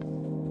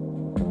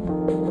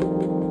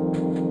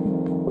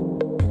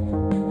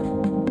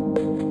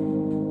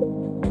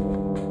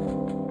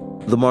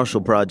 The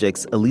Marshall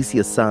Project's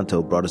Alicia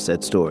Santo brought us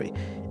that story.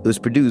 It was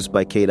produced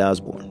by Kate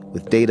Osborne,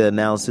 with data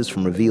analysis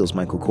from Reveal's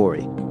Michael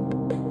Corey.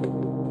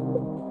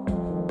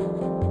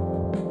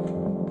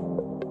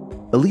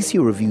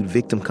 Alicia reviewed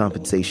victim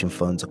compensation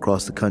funds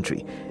across the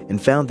country and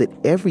found that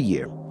every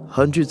year,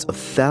 hundreds of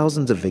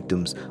thousands of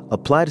victims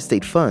apply to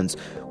state funds,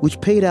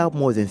 which paid out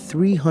more than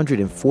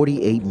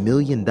 $348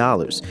 million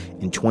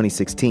in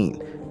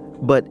 2016.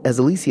 But as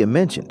Alicia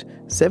mentioned,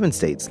 7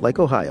 states, like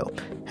Ohio,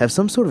 have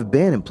some sort of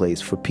ban in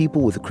place for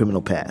people with a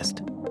criminal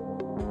past.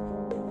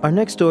 Our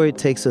next story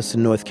takes us to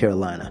North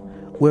Carolina,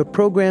 where a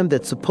program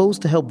that's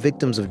supposed to help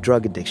victims of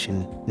drug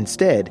addiction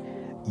instead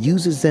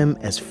uses them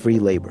as free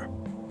labor.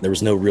 There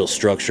was no real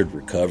structured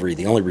recovery.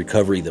 The only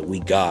recovery that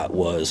we got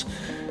was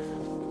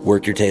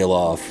work your tail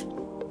off.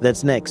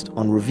 That's next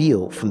on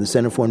Reveal from the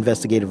Center for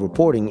Investigative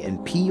Reporting and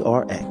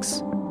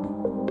PRX.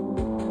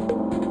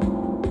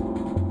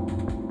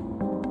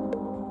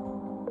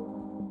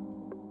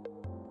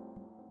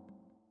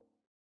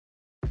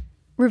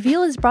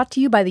 Reveal is brought to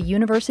you by the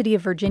University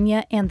of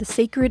Virginia and the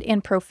Sacred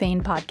and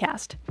Profane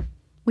podcast.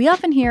 We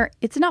often hear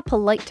it's not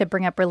polite to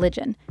bring up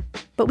religion,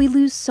 but we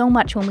lose so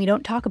much when we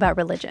don't talk about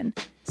religion.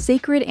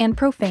 Sacred and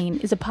Profane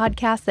is a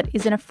podcast that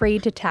isn't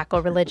afraid to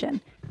tackle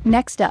religion.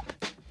 Next up,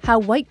 how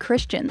white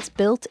Christians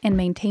built and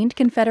maintained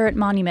Confederate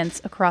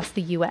monuments across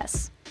the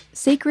U.S.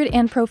 Sacred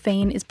and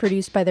Profane is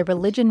produced by the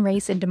Religion,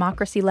 Race, and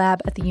Democracy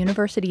Lab at the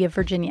University of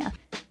Virginia.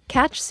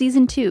 Catch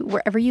Season 2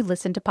 wherever you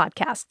listen to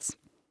podcasts.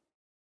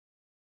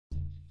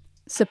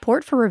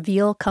 Support for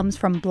Reveal comes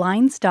from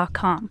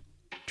Blinds.com.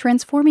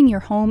 Transforming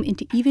your home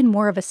into even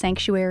more of a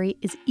sanctuary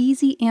is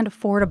easy and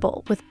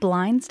affordable with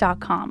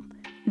Blinds.com.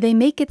 They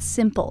make it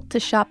simple to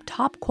shop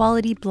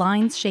top-quality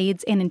blinds,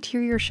 shades, and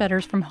interior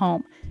shutters from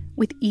home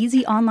with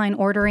easy online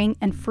ordering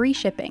and free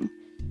shipping.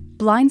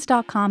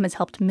 Blinds.com has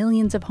helped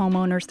millions of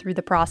homeowners through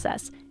the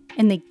process,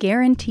 and they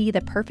guarantee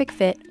the perfect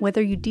fit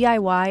whether you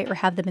DIY or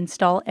have them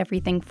install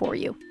everything for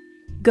you.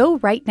 Go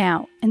right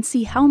now and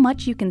see how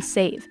much you can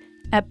save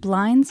at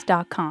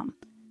Blinds.com.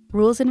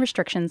 Rules and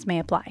restrictions may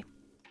apply.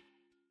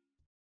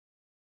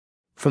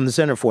 From the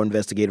Center for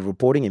Investigative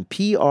Reporting and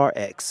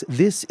PRX,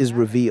 this is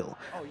Reveal.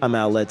 I'm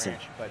Al Letson.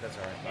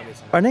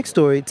 Our next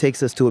story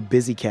takes us to a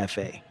busy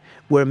cafe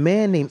where a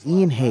man named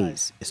Ian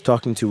Hayes is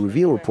talking to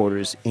Reveal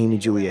reporters Amy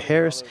Julia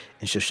Harris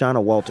and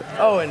Shoshana Walter.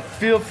 Oh, and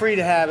feel free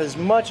to have as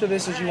much of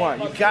this as you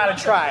want. You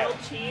gotta try it.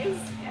 Cheese?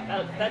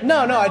 No,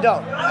 I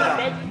don't.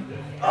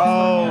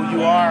 Oh,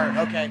 you are?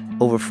 Okay.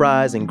 Over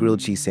fries and grilled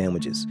cheese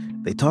sandwiches,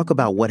 they talk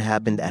about what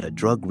happened at a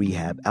drug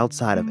rehab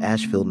outside of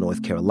Asheville,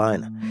 North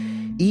Carolina.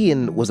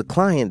 Ian was a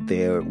client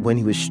there when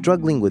he was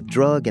struggling with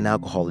drug and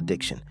alcohol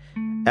addiction.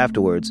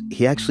 Afterwards,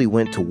 he actually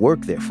went to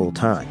work there full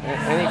time.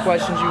 Any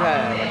questions you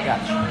have, I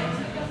got you.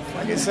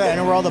 Like I said, I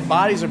know where all the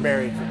bodies are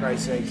buried, for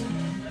Christ's sake.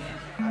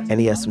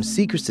 And he has some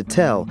secrets to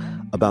tell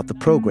about the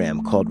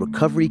program called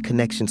Recovery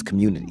Connections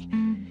Community.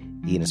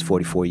 Ian is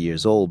 44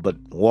 years old, but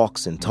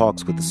walks and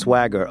talks with the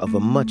swagger of a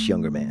much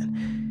younger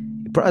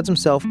man. He prides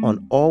himself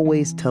on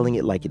always telling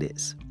it like it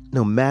is,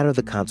 no matter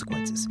the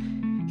consequences.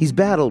 He's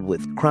battled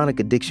with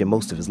chronic addiction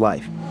most of his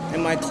life.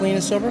 Am I clean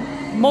and sober?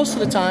 Most of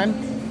the time,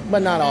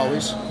 but not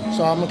always.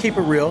 So I'm gonna keep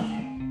it real.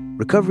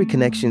 Recovery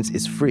Connections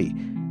is free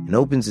and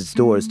opens its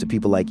doors to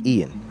people like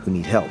Ian who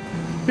need help.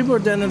 People are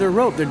at the end of their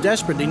rope. They're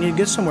desperate. They need to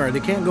get somewhere.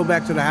 They can't go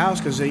back to the house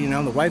because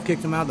the wife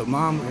kicked them out, the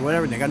mom, or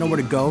whatever. They got nowhere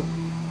to go.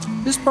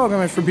 This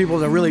program is for people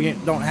that really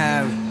don't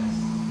have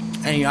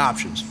any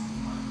options.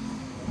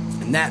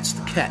 And that's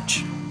the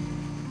catch.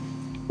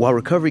 While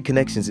Recovery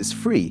Connections is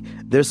free,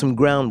 there's some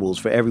ground rules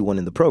for everyone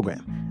in the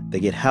program. They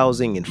get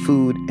housing and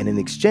food, and in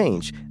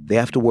exchange, they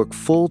have to work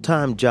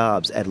full-time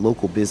jobs at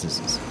local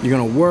businesses. You're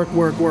going to work,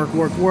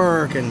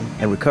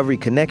 and Recovery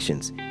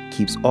Connections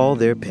keeps all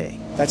their pay.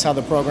 That's how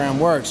the program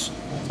works.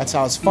 That's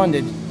how it's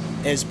funded,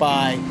 is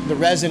by the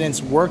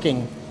residents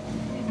working,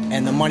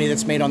 and the money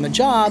that's made on the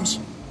jobs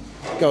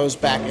goes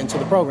back into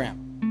the program.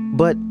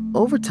 But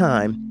over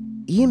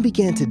time, Ian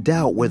began to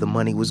doubt where the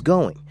money was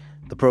going.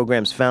 The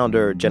program's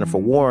founder, Jennifer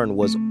Warren,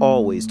 was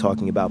always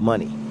talking about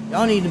money.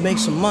 Y'all need to make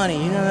some money.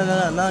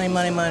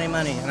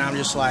 Money. And I'm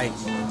just like,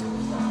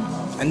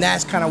 and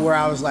that's kind of where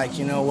I was like,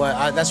 you know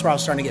what? That's where I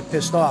was starting to get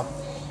pissed off.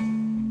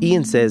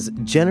 Ian says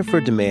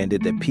Jennifer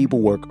demanded that people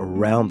work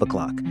around the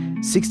clock,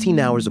 16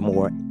 hours or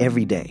more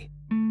every day.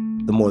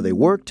 The more they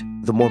worked,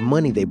 the more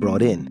money they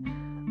brought in.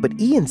 But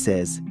Ian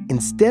says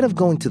instead of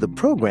going to the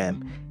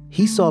program,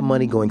 he saw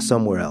money going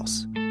somewhere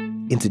else,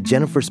 into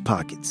Jennifer's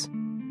pockets.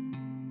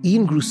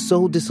 Ian grew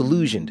so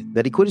disillusioned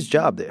that he quit his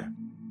job there.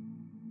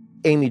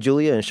 Amy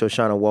Julia and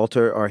Shoshana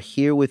Walter are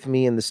here with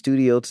me in the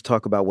studio to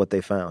talk about what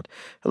they found.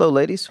 Hello,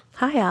 ladies.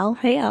 Hi, Al.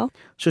 Hey, Al.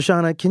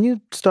 Shoshana, can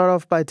you start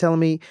off by telling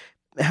me,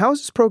 how is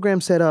this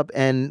program set up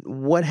and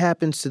what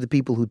happens to the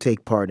people who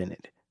take part in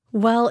it?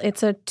 Well,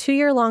 it's a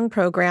 2-year-long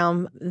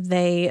program.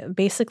 They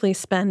basically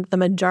spend the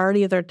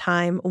majority of their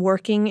time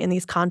working in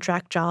these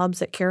contract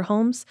jobs at care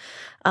homes.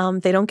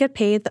 They don't get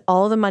paid.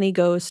 All the money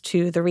goes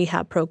to the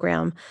rehab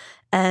program.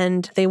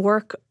 And they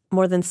work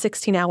more than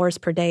 16 hours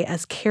per day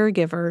as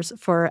caregivers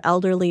for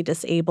elderly,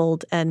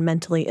 disabled, and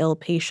mentally ill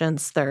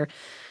patients. They're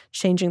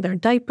changing their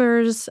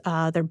diapers,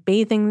 they're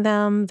bathing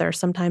them, they're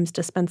sometimes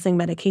dispensing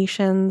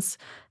medications,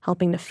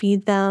 helping to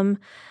feed them.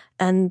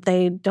 And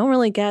they don't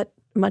really get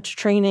much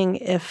training,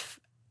 if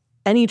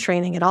any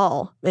training at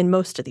all, in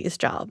most of these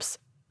jobs.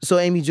 So,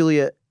 Amy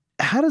Julia,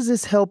 how does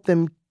this help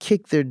them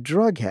kick their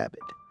drug habit?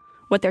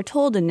 What they're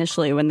told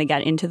initially when they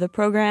get into the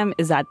program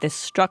is that this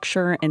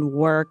structure and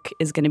work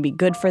is going to be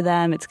good for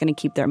them. It's going to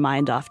keep their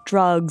mind off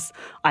drugs.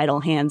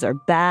 Idle hands are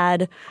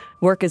bad.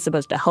 Work is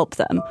supposed to help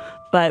them.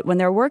 But when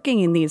they're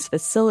working in these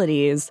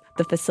facilities,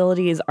 the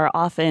facilities are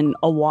often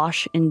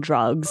awash in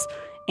drugs.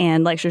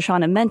 And like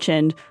Shoshana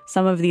mentioned,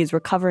 some of these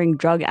recovering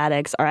drug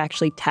addicts are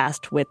actually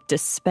tasked with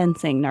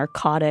dispensing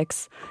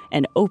narcotics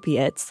and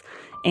opiates.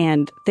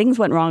 And things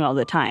went wrong all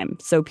the time.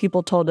 So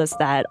people told us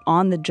that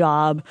on the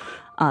job,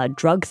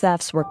 drug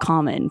thefts were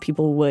common.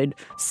 People would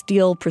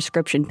steal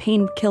prescription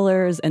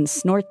painkillers and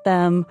snort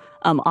them.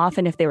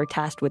 Often if they were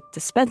tasked with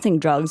dispensing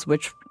drugs,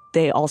 which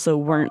they also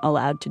weren't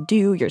allowed to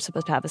do, you're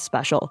supposed to have a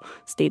special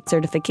state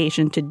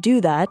certification to do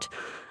that,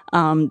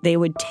 they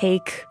would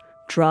take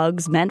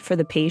drugs meant for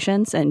the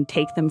patients and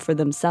take them for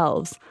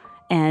themselves.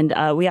 And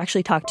we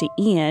actually talked to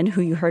Ian,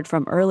 who you heard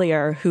from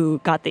earlier, who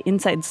got the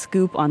inside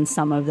scoop on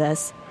some of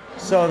this.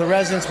 So the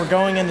residents were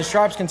going in the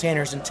sharps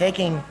containers and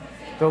taking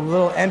the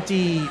little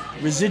empty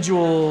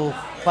residual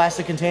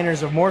plastic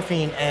containers of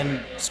morphine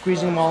and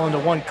squeezing them all into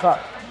one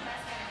cup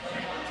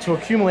to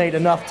accumulate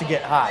enough to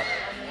get high.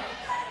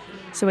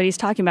 So what he's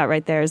talking about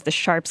right there is the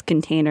sharps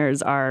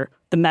containers are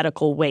the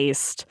medical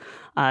waste,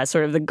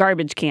 sort of the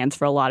garbage cans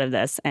for a lot of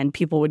this. And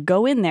people would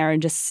go in there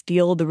and just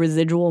steal the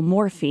residual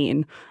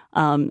morphine.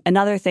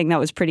 Another thing that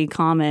was pretty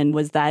common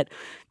was that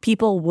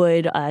people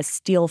would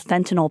steal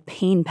fentanyl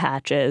pain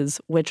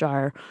patches, which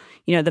are,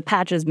 the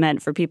patches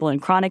meant for people in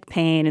chronic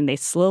pain, and they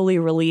slowly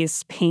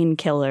release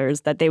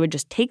painkillers that they would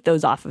just take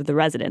those off of the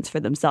residents for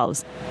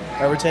themselves.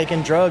 They were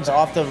taking drugs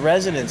off the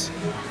residents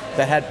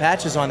that had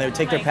patches on. They would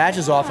take their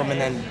patches off them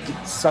and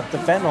then suck the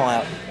fentanyl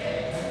out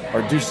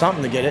or do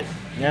something to get it.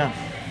 Yeah.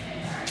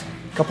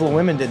 A couple of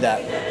women did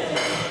that.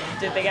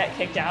 Did they get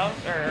kicked out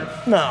or?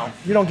 No,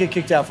 you don't get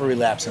kicked out for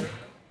relapsing.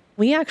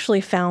 We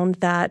actually found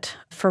that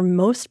for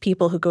most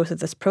people who go through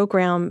this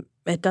program,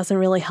 it doesn't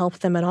really help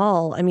them at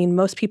all. I mean,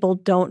 most people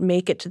don't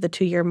make it to the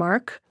 2-year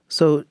mark.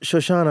 So,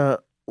 Shoshana,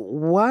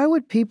 why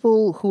would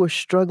people who are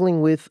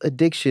struggling with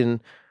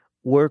addiction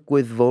work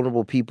with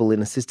vulnerable people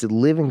in assisted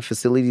living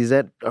facilities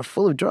that are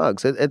full of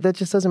drugs? That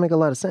just doesn't make a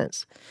lot of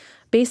sense.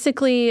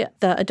 Basically,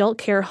 the adult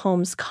care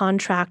homes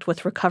contract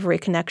with Recovery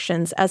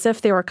Connections as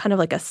if they were kind of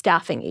like a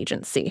staffing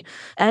agency.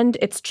 And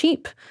it's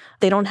cheap.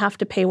 They don't have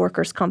to pay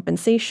workers'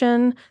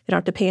 compensation. They don't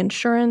have to pay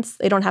insurance.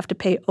 They don't have to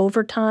pay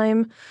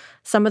overtime.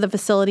 Some of the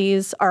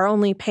facilities are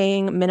only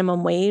paying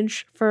minimum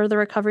wage for the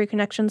Recovery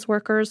Connections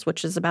workers,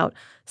 which is about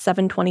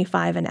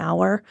 $7.25 an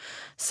hour.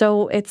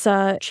 So it's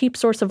a cheap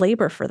source of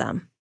labor for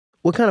them.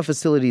 What kind of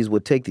facilities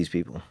would take these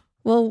people?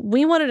 Well,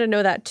 we wanted to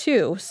know that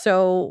too.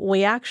 So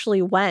we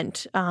actually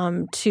went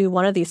to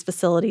one of these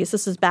facilities.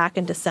 This is back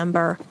in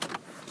December.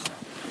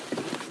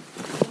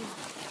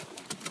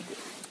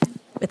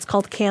 It's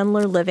called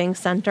Candler Living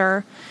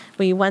Center.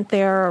 We went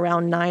there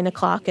around 9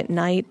 o'clock at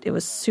night. It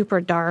was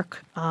super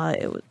dark.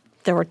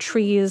 There were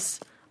trees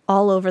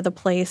all over the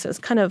place. It was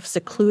kind of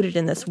secluded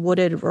in this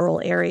wooded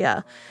rural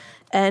area.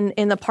 And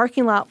in the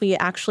parking lot, we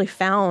actually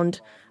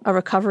found a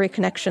Recovery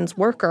Connections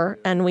worker,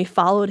 and we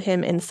followed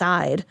him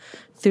inside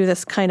through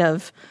this kind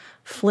of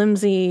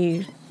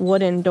flimsy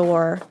wooden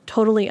door,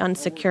 totally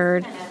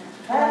unsecured.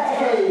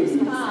 Hey!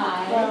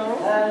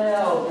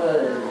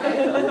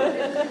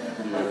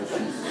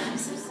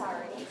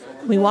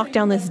 We walked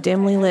down this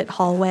dimly lit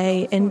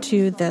hallway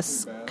into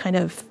this kind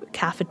of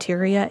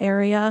cafeteria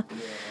area.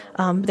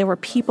 There were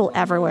people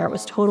everywhere. It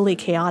was totally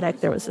chaotic.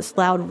 There was this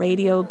loud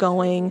radio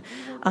going,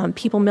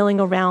 people milling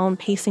around,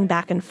 pacing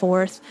back and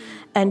forth.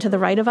 And to the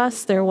right of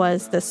us, there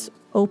was this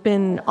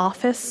open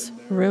office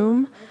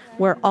room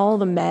where all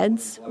the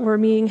meds were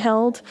being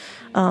held,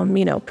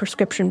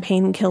 prescription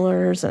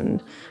painkillers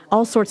and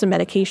all sorts of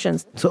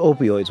medications. So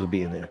opioids would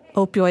be in there?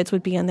 Opioids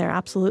would be in there,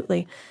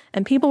 absolutely.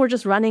 And people were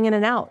just running in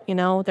and out.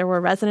 There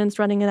were residents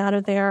running in and out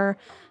of there,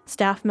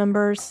 staff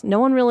members. No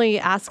one really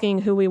asking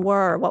who we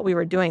were or what we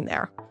were doing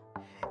there.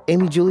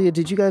 Amy, Julia,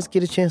 did you guys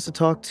get a chance to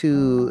talk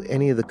to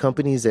any of the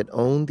companies that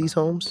own these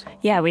homes?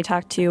 Yeah, we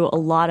talked to a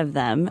lot of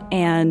them.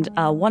 And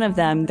one of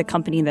them, the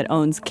company that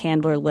owns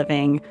Candler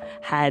Living,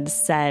 had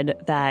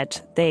said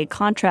that they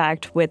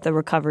contract with the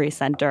recovery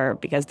center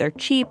because they're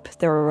cheap,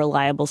 they're a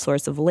reliable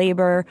source of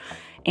labor.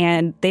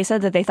 And they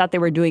said that they thought they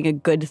were doing a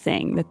good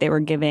thing, that they were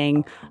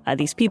giving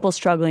these people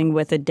struggling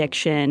with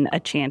addiction a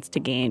chance to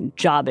gain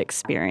job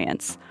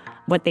experience.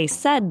 What they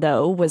said,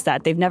 though, was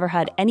that they've never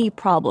had any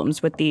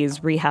problems with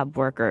these rehab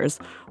workers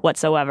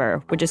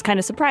whatsoever, which is kind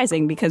of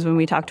surprising because when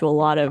we talk to a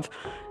lot of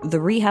the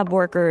rehab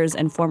workers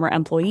and former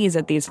employees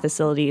at these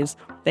facilities,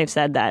 they've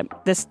said that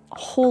this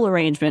whole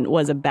arrangement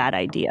was a bad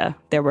idea.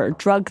 There were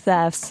drug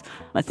thefts.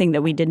 A thing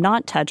that we did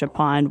not touch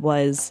upon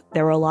was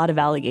there were a lot of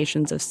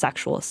allegations of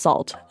sexual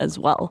assault as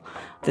well.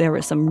 There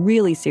were some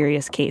really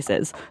serious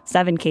cases,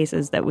 7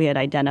 cases that we had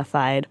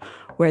identified,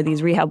 where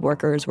these rehab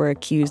workers were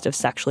accused of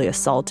sexually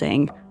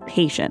assaulting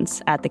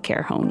patients at the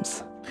care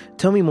homes.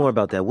 Tell me more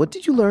about that. What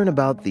did you learn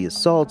about the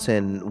assaults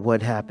and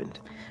what happened?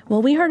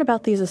 Well, we heard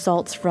about these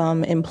assaults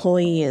from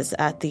employees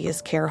at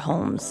these care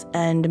homes,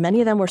 and many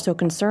of them were so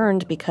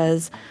concerned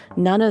because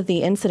none of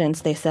the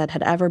incidents, they said,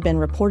 had ever been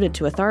reported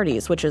to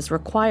authorities, which is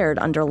required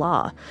under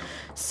law.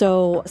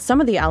 So some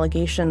of the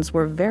allegations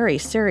were very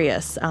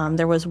serious.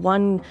 There was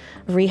one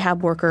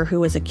rehab worker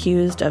who was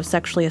accused of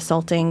sexually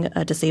assaulting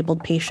a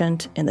disabled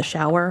patient in the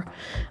shower.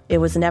 It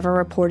was never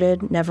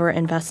reported, never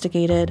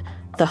investigated.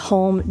 The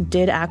home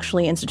did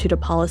actually institute a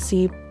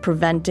policy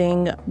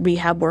preventing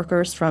rehab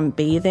workers from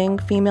bathing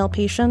female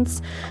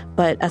patients.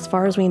 But as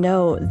far as we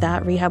know,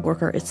 that rehab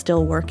worker is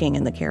still working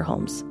in the care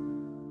homes.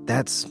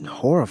 That's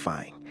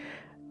horrifying.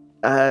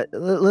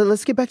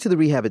 Let's get back to the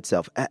rehab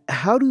itself.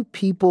 How do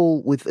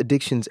people with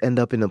addictions end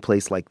up in a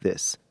place like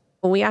this?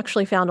 We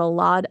actually found a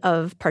lot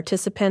of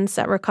participants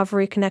at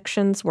Recovery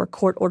Connections were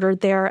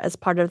court-ordered there as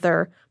part of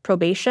their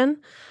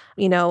probation.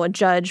 A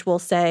judge will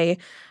say,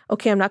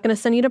 okay, I'm not going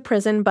to send you to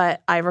prison,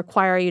 but I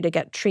require you to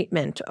get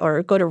treatment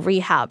or go to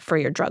rehab for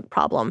your drug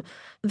problem.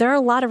 There are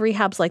a lot of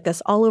rehabs like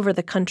this all over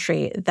the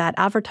country that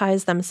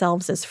advertise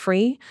themselves as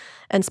free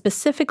and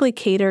specifically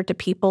cater to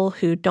people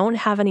who don't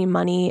have any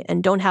money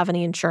and don't have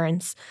any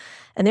insurance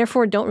and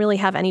therefore don't really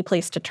have any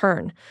place to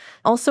turn.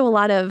 Also, a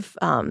lot of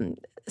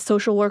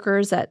social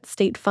workers at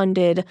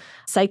state-funded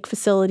psych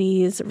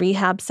facilities,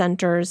 rehab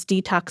centers,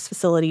 detox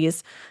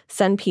facilities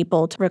send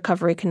people to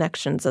Recovery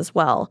Connections as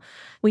well.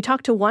 We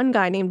talked to one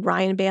guy named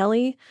Ryan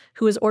Bailey,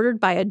 who was ordered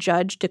by a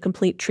judge to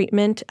complete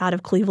treatment out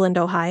of Cleveland,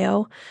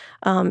 Ohio.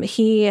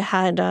 He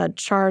had a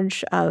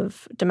charge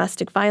of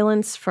domestic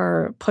violence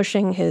for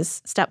pushing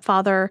his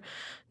stepfather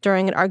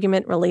during an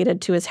argument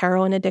related to his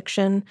heroin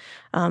addiction.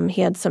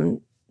 He had some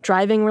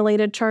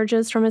driving-related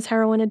charges from his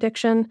heroin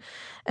addiction.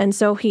 And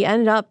so he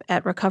ended up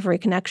at Recovery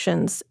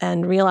Connections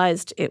and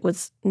realized it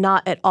was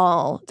not at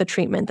all the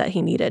treatment that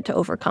he needed to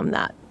overcome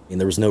that. And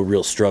there was no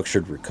real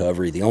structured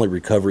recovery. The only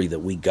recovery that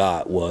we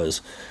got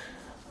was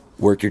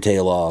work your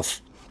tail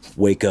off,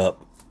 wake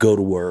up, go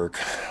to work,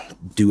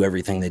 do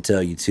everything they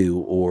tell you to,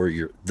 or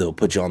they'll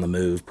put you on the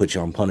move, put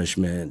you on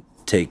punishment,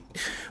 take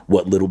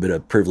what little bit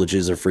of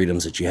privileges or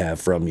freedoms that you have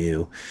from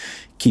you,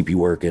 keep you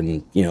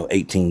working,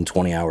 18,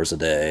 20 hours a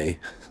day,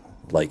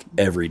 like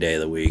every day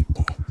of the week.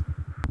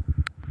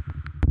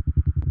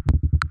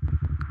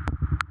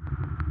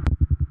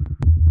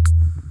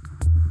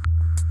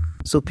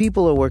 So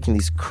people are working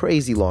these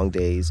crazy long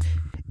days.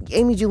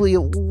 Amy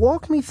Julia,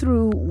 walk me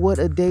through what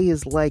a day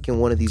is like in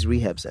one of these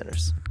rehab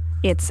centers.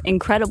 It's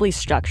incredibly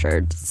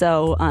structured.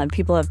 So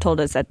people have told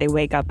us that they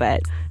wake up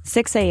at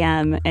 6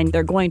 a.m. and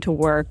they're going to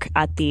work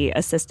at the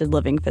assisted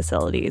living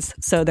facilities.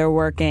 So they're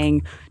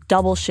working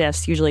double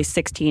shifts, usually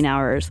 16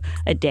 hours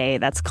a day.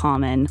 That's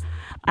common.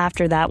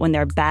 After that, when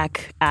they're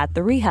back at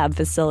the rehab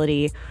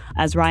facility,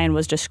 as Ryan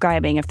was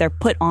describing, if they're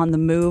put on the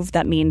move,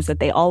 that means that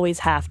they always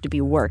have to be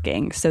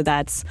working. So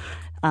that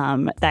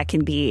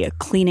can be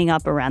cleaning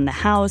up around the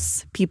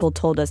house. People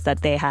told us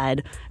that they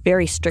had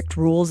very strict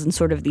rules and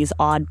sort of these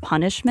odd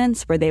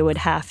punishments where they would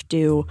have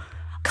to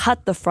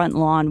cut the front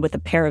lawn with a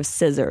pair of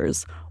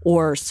scissors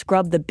or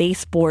scrub the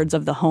baseboards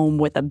of the home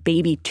with a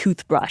baby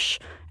toothbrush.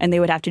 And they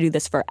would have to do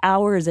this for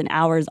hours and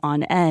hours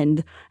on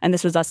end. And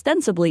this was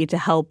ostensibly to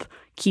help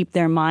keep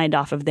their mind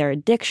off of their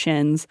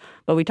addictions.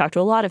 But we talked to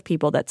a lot of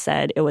people that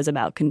said it was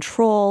about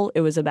control.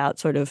 It was about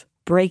sort of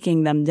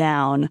breaking them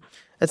down.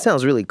 That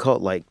sounds really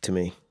cult-like to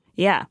me.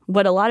 Yeah.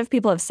 What a lot of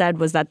people have said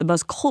was that the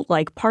most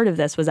cult-like part of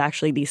this was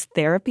actually these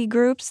therapy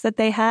groups that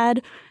they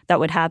had that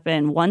would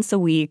happen once a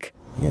week.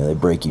 They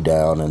break you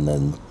down and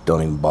then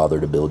don't even bother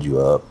to build you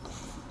up.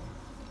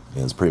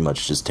 It's pretty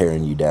much just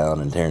tearing you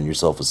down and tearing your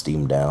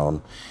self-esteem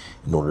down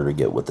in order to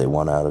get what they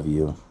want out of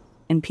you.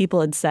 And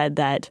people had said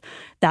that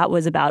that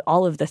was about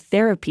all of the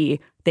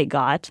therapy they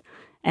got.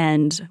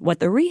 And what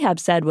the rehab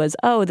said was,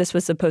 this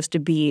was supposed to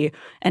be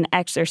an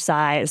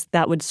exercise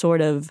that would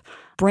sort of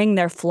bring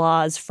their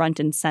flaws front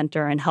and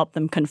center and help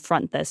them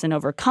confront this and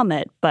overcome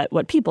it. But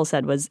what people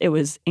said was it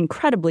was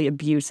incredibly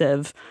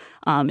abusive.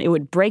 It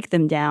would break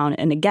them down.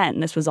 And again,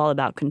 this was all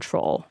about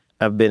control.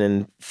 I've been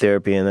in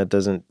therapy, and that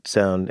doesn't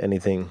sound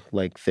anything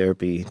like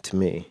therapy to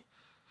me.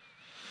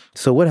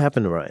 So what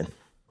happened to Ryan?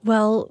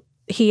 Well,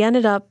 he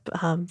ended up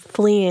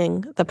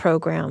fleeing the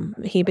program.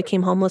 He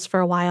became homeless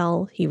for a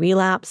while. He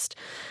relapsed.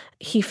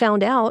 He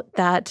found out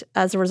that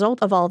as a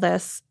result of all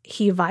this,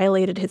 he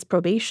violated his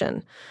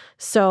probation.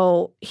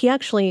 So he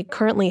actually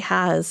currently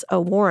has a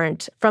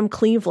warrant from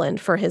Cleveland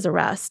for his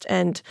arrest.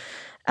 And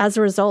as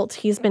a result,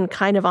 he's been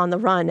kind of on the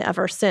run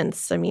ever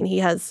since. I mean, he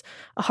has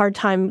a hard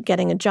time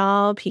getting a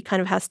job. He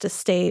kind of has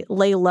to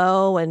lay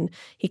low, and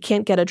he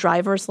can't get a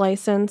driver's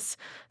license.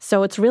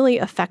 So it's really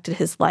affected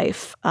his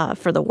life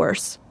for the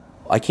worse.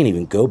 I can't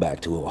even go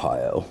back to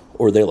Ohio,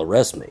 or they'll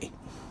arrest me.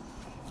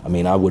 I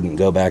mean, I wouldn't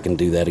go back and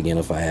do that again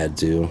if I had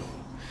to.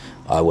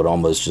 I would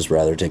almost just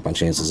rather take my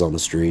chances on the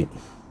street.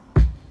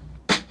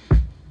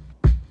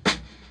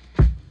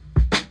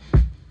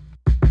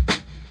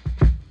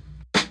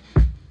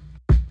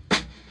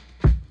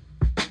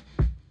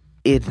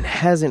 It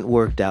hasn't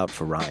worked out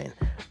for Ryan,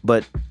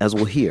 but as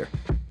we'll hear,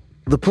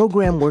 the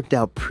program worked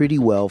out pretty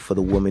well for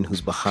the woman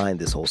who's behind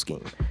this whole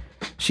scheme.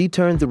 She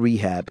turned the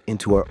rehab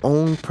into her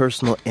own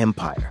personal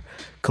empire,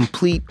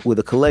 complete with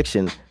a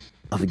collection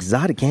of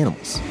exotic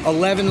animals.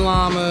 11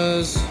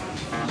 llamas,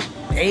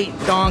 8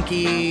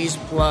 donkeys,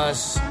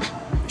 plus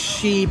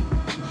sheep,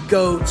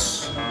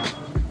 goats,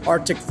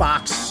 Arctic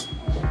fox.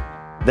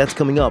 That's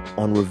coming up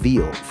on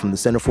Reveal from the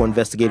Center for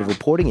Investigative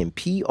Reporting and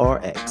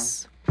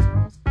PRX.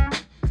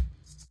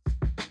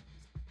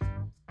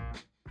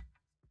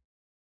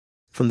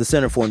 From the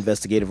Center for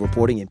Investigative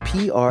Reporting and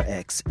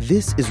PRX,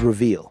 this is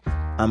Reveal.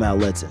 I'm Al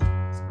Letson.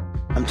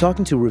 I'm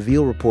talking to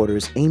Reveal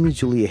reporters Amy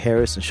Julia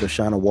Harris and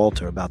Shoshana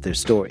Walter about their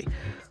story,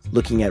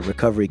 looking at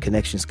Recovery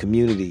Connections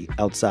community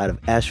outside of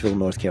Asheville,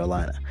 North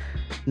Carolina.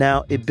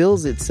 Now, it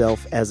bills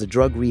itself as a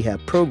drug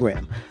rehab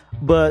program,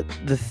 but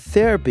the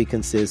therapy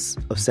consists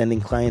of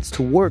sending clients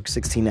to work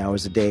 16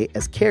 hours a day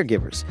as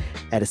caregivers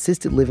at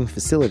assisted living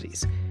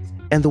facilities.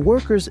 And the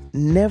workers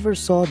never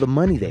saw the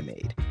money they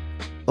made.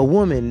 A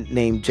woman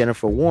named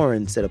Jennifer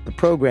Warren set up the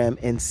program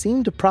and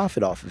seemed to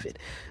profit off of it.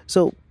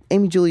 So,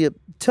 Amy Julia,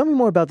 tell me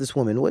more about this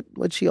woman.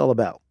 What's she all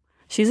about?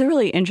 She's a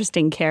really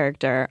interesting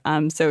character.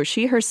 So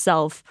she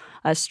herself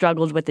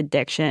struggled with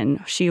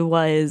addiction. She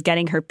was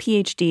getting her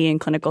PhD in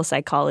clinical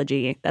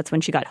psychology. That's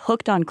when she got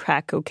hooked on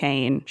crack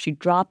cocaine. She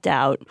dropped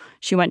out.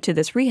 She went to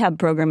this rehab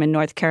program in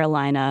North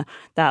Carolina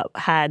that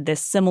had this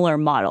similar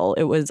model.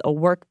 It was a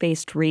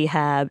work-based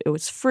rehab. It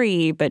was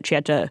free, but she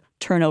had to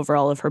turn over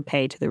all of her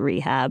pay to the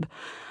rehab.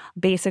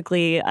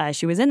 Basically,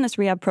 she was in this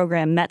rehab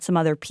program, met some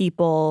other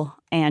people,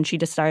 and she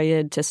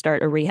decided to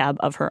start a rehab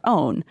of her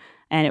own.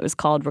 And it was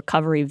called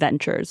Recovery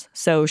Ventures.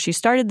 So she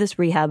started this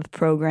rehab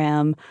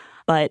program,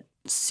 but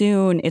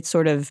soon it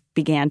sort of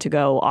began to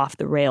go off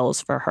the rails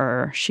for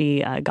her.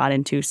 She got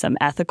into some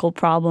ethical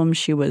problems.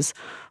 She was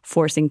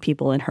forcing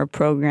people in her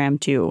program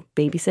to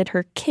babysit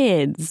her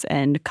kids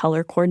and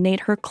color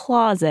coordinate her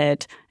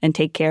closet and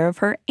take care of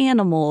her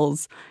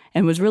animals,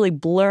 and was really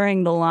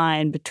blurring the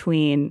line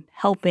between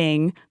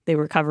helping the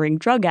recovering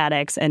drug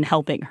addicts and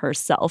helping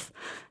herself.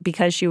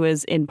 Because she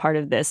was in part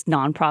of this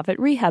nonprofit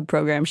rehab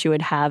program, she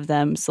would have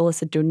them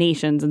solicit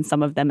donations, and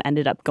some of them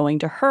ended up going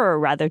to her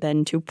rather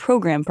than to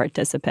program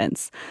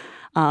participants.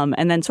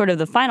 And then sort of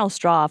the final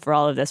straw for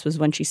all of this was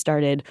when she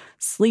started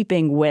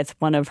sleeping with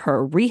one of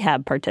her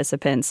rehab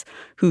participants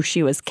who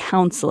she was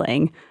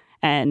counseling.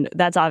 And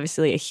that's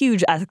obviously a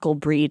huge ethical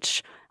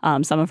breach.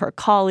 Some of her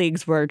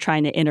colleagues were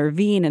trying to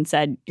intervene and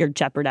said, "You're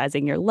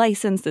jeopardizing your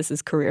license. This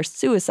is career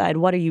suicide.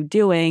 What are you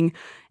doing?"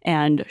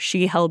 And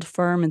she held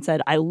firm and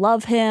said, "I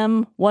love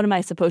him. What am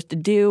I supposed to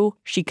do?"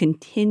 She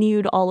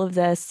continued all of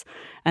this.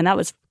 And that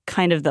was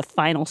kind of the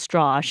final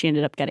straw. She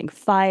ended up getting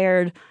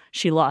fired.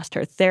 She lost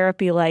her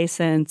therapy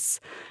license.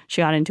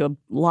 She got into a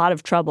lot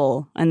of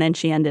trouble. And then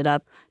she ended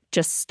up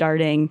just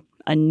starting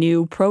a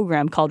new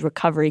program called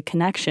Recovery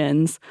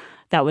Connections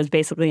that was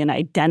basically an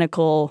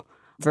identical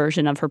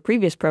version of her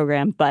previous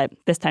program, but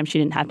this time she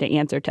didn't have to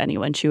answer to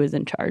anyone. She was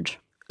in charge.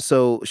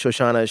 So,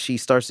 Shoshana, she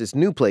starts this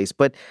new place,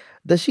 but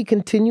does she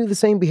continue the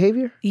same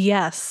behavior?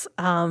 Yes,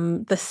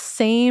 the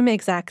same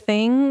exact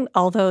thing,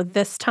 although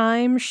this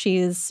time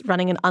she's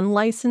running an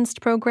unlicensed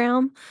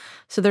program,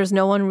 so there's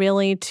no one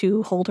really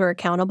to hold her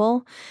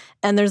accountable.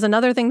 And there's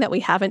another thing that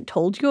we haven't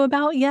told you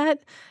about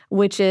yet,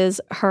 which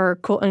is her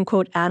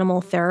quote-unquote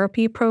animal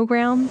therapy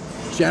program.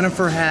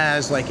 Jennifer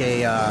has like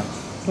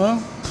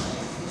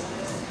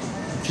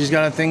she's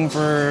got a thing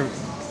for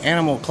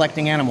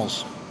collecting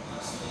animals.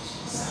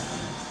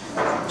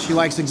 She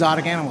likes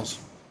exotic animals.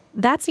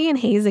 That's Ian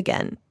Hayes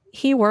again.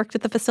 He worked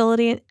at the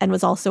facility and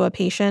was also a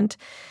patient.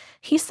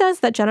 He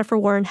says that Jennifer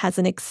Warren has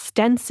an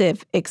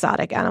extensive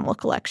exotic animal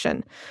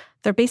collection.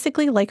 They're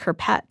basically like her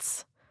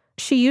pets.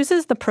 She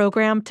uses the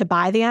program to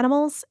buy the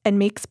animals and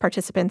makes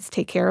participants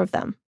take care of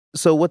them.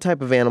 So what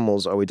type of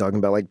animals are we talking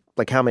about?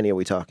 Like how many are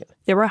we talking?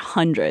 There were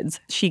hundreds.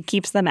 She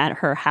keeps them at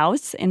her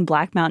house in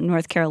Black Mountain,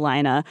 North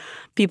Carolina.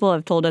 People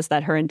have told us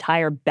that her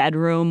entire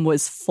bedroom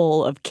was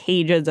full of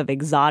cages of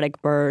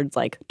exotic birds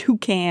like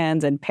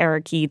toucans and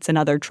parakeets and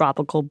other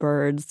tropical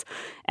birds.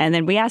 And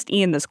then we asked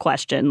Ian this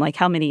question, like,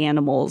 how many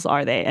animals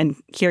are they? And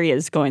here he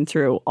is going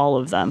through all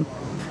of them.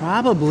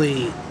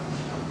 Probably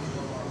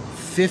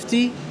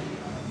 50.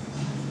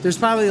 There's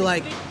probably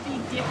like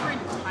 50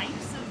 different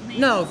types of mammals?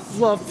 No,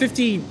 well,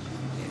 50,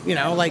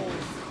 like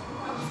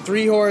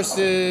 3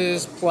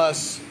 horses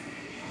plus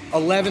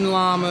 11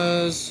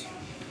 llamas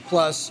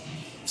plus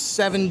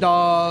 7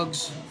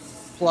 dogs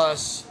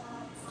plus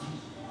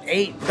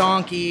 8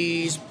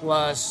 donkeys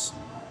plus,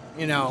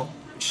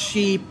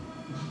 sheep,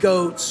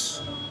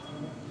 goats,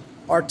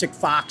 Arctic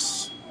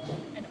fox.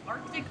 An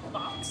Arctic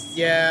fox?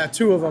 Yeah,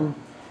 2 of them.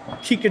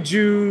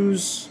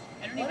 Kikajus.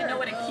 I don't even know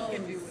what a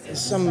kikaju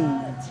is.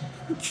 Some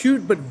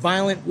cute but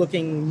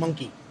violent-looking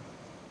monkey.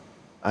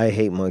 I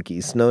hate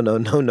monkeys. No.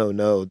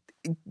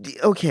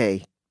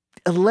 Okay,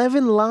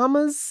 11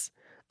 llamas?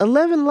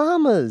 11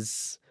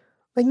 llamas.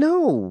 Like,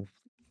 no.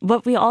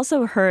 What we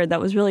also heard that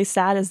was really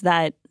sad is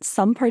that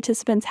some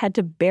participants had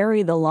to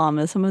bury the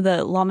llamas. Some of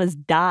the llamas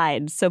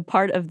died. So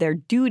part of their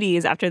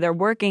duties after they're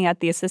working at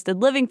the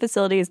assisted living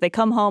facilities, they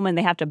come home and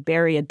they have to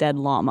bury a dead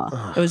llama.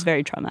 Ugh. It was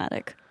very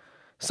traumatic.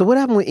 So what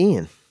happened with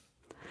Ian?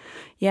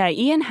 Yeah,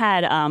 Ian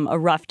had a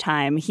rough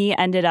time. He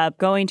ended up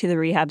going to the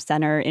rehab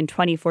center in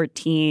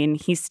 2014.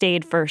 He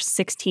stayed for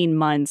 16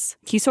 months.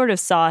 He sort of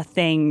saw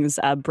things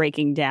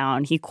breaking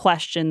down. He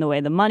questioned the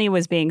way the money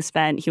was being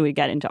spent. He would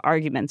get into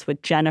arguments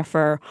with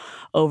Jennifer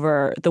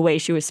over the way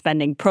she was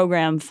spending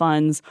program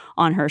funds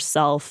on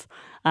herself.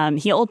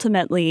 He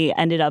ultimately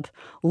ended up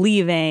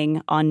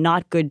leaving on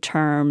not good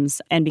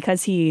terms. And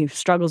because he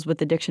struggles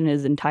with addiction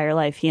his entire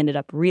life, he ended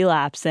up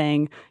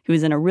relapsing. He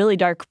was in a really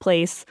dark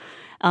place.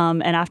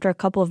 And after a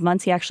couple of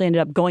months, he actually ended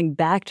up going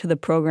back to the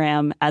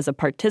program as a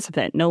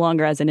participant, no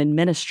longer as an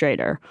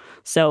administrator.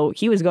 So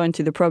he was going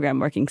through the program,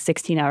 working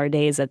 16-hour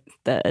days at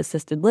the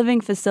assisted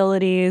living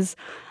facilities.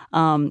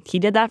 He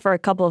did that for a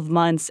couple of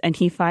months, and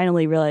he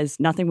finally realized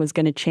nothing was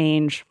going to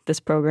change.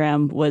 This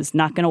program was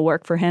not going to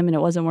work for him, and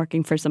it wasn't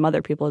working for some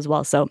other people as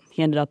well. So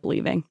he ended up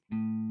leaving.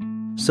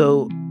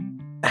 So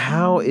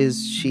how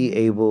is she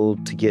able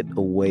to get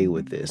away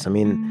with this? I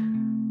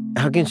mean,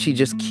 how can she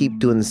just keep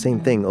doing the same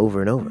thing over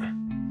and over?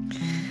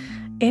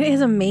 It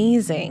is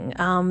amazing.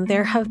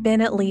 There have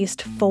been at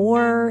least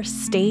 4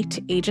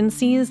 state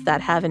agencies that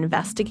have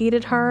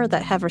investigated her,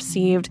 that have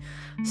received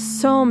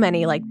so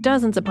many, like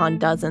dozens upon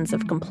dozens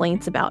of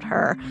complaints about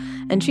her.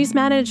 And she's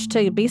managed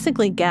to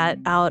basically get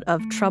out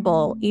of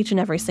trouble each and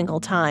every single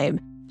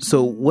time.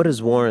 So what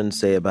does Warren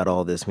say about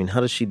all this? I mean, how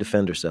does she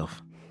defend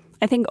herself?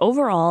 I think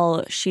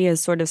overall, she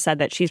has sort of said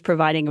that she's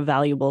providing a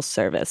valuable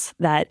service,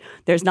 that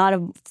there's not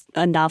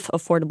enough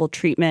affordable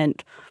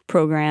treatment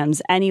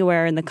programs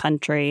anywhere in the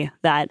country,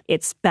 that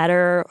it's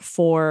better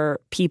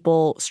for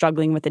people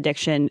struggling with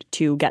addiction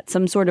to get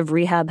some sort of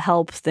rehab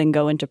help than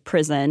go into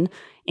prison.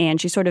 And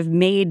she sort of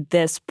made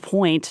this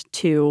point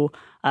to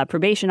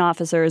probation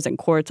officers and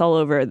courts all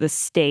over the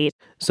state.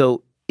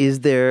 So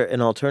is there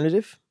an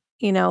alternative?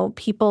 You know,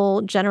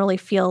 people generally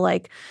feel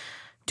like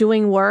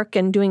doing work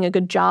and doing a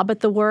good job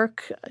at the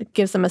work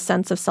gives them a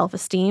sense of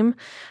self-esteem.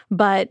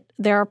 But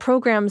there are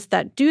programs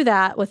that do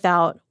that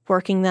without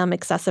working them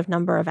excessive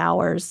number of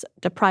hours,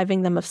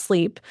 depriving them of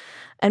sleep,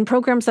 and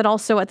programs that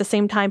also at the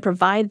same time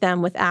provide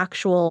them with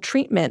actual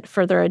treatment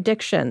for their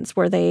addictions,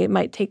 where they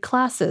might take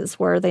classes,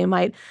 where they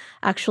might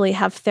actually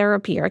have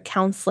therapy or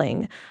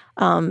counseling.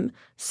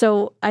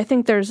 So I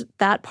think there's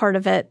that part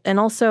of it. And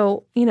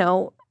also, you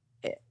know,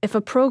 if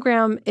a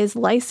program is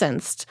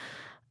licensed,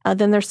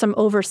 then there's some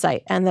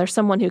oversight and there's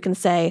someone who can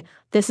say,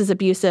 this is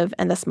abusive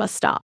and this must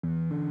stop.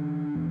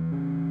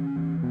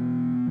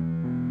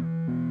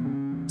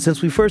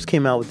 Since we first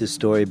came out with this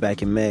story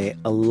back in May,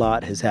 a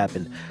lot has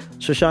happened.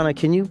 Shoshana,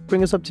 can you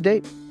bring us up to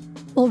date?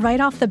 Well, right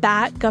off the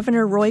bat,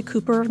 Governor Roy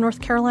Cooper of North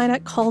Carolina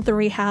called the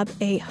rehab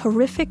a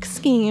horrific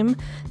scheme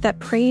that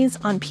preys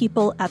on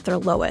people at their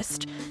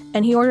lowest.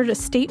 And he ordered a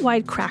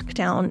statewide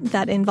crackdown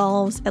that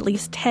involves at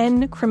least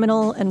 10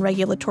 criminal and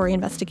regulatory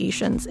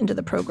investigations into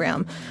the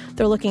program.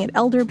 They're looking at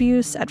elder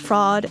abuse, at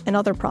fraud, and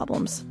other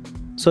problems.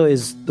 So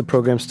is the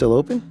program still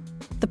open?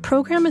 The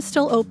program is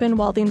still open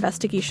while the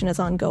investigation is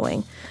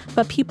ongoing,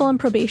 but people on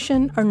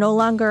probation are no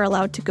longer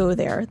allowed to go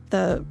there.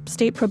 The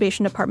state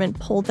probation department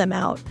pulled them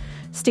out.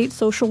 State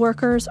social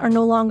workers are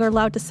no longer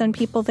allowed to send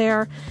people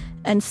there,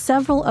 and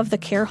several of the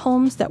care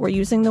homes that were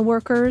using the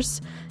workers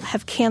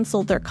have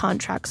canceled their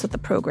contracts with the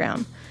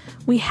program.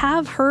 We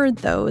have heard,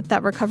 though,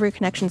 that Recovery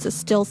Connections is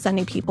still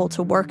sending people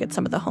to work at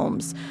some of the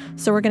homes,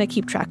 so we're going to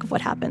keep track of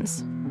what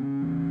happens.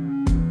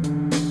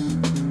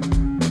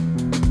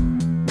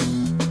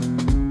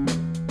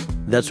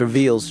 That's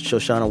Reveal's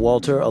Shoshana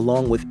Walter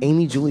along with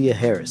Amy Julia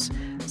Harris.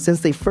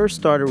 Since they first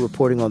started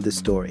reporting on this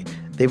story,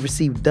 they've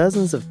received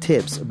dozens of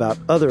tips about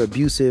other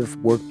abusive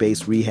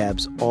work-based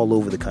rehabs all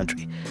over the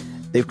country.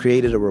 They've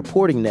created a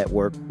reporting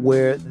network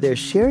where they're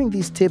sharing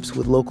these tips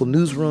with local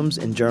newsrooms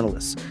and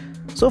journalists.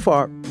 So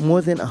far,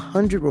 more than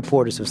 100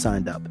 reporters have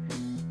signed up.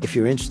 If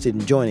you're interested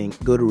in joining,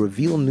 go to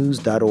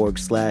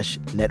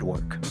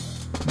revealnews.org/network.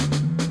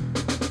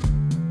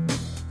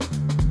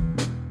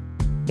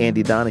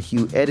 Andy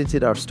Donahue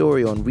edited our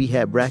story on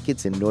rehab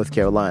rackets in North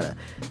Carolina.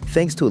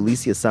 Thanks to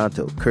Alicia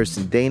Santo,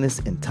 Kirsten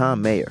Danis, and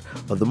Tom Mayer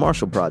of the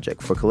Marshall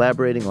Project for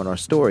collaborating on our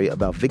story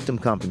about victim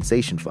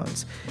compensation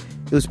funds.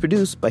 It was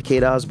produced by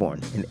Kate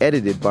Osborne and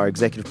edited by our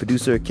executive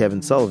producer,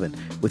 Kevin Sullivan,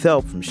 with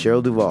help from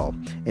Cheryl Duvall.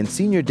 And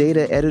senior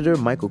data editor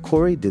Michael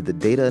Corey did the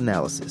data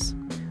analysis.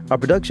 Our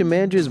production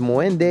manager is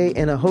Moende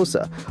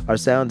Enohosa. Our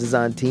sound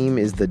design team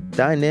is the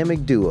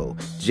dynamic duo,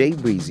 Jay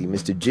Breezy,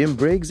 Mr. Jim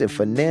Briggs, and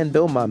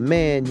Fernando, my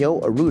man, Yo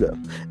Aruda.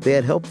 They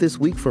had help this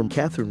week from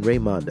Catherine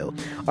Raimondo.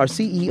 Our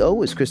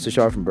CEO is Krista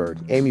Scharfenberg.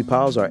 Amy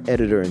Powell's our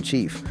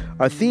editor-in-chief.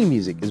 Our theme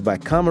music is by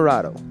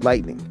Camerado,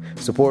 Lightning.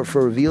 Support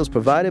for Reveal is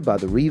provided by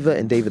the Reva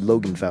and David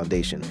Logan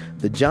Foundation,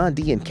 the John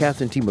D. and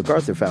Catherine T.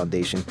 MacArthur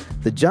Foundation,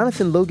 the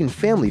Jonathan Logan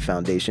Family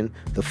Foundation,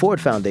 the Ford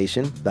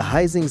Foundation, the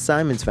Heising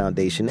Simons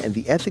Foundation, and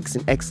the Ethics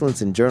and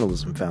Excellence in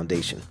Journalism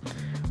Foundation.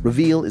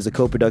 Reveal is a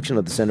co-production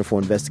of the Center for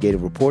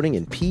Investigative Reporting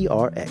and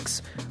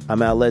PRX.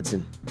 I'm Al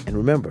Letson, and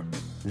remember,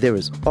 there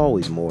is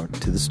always more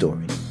to the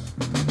story.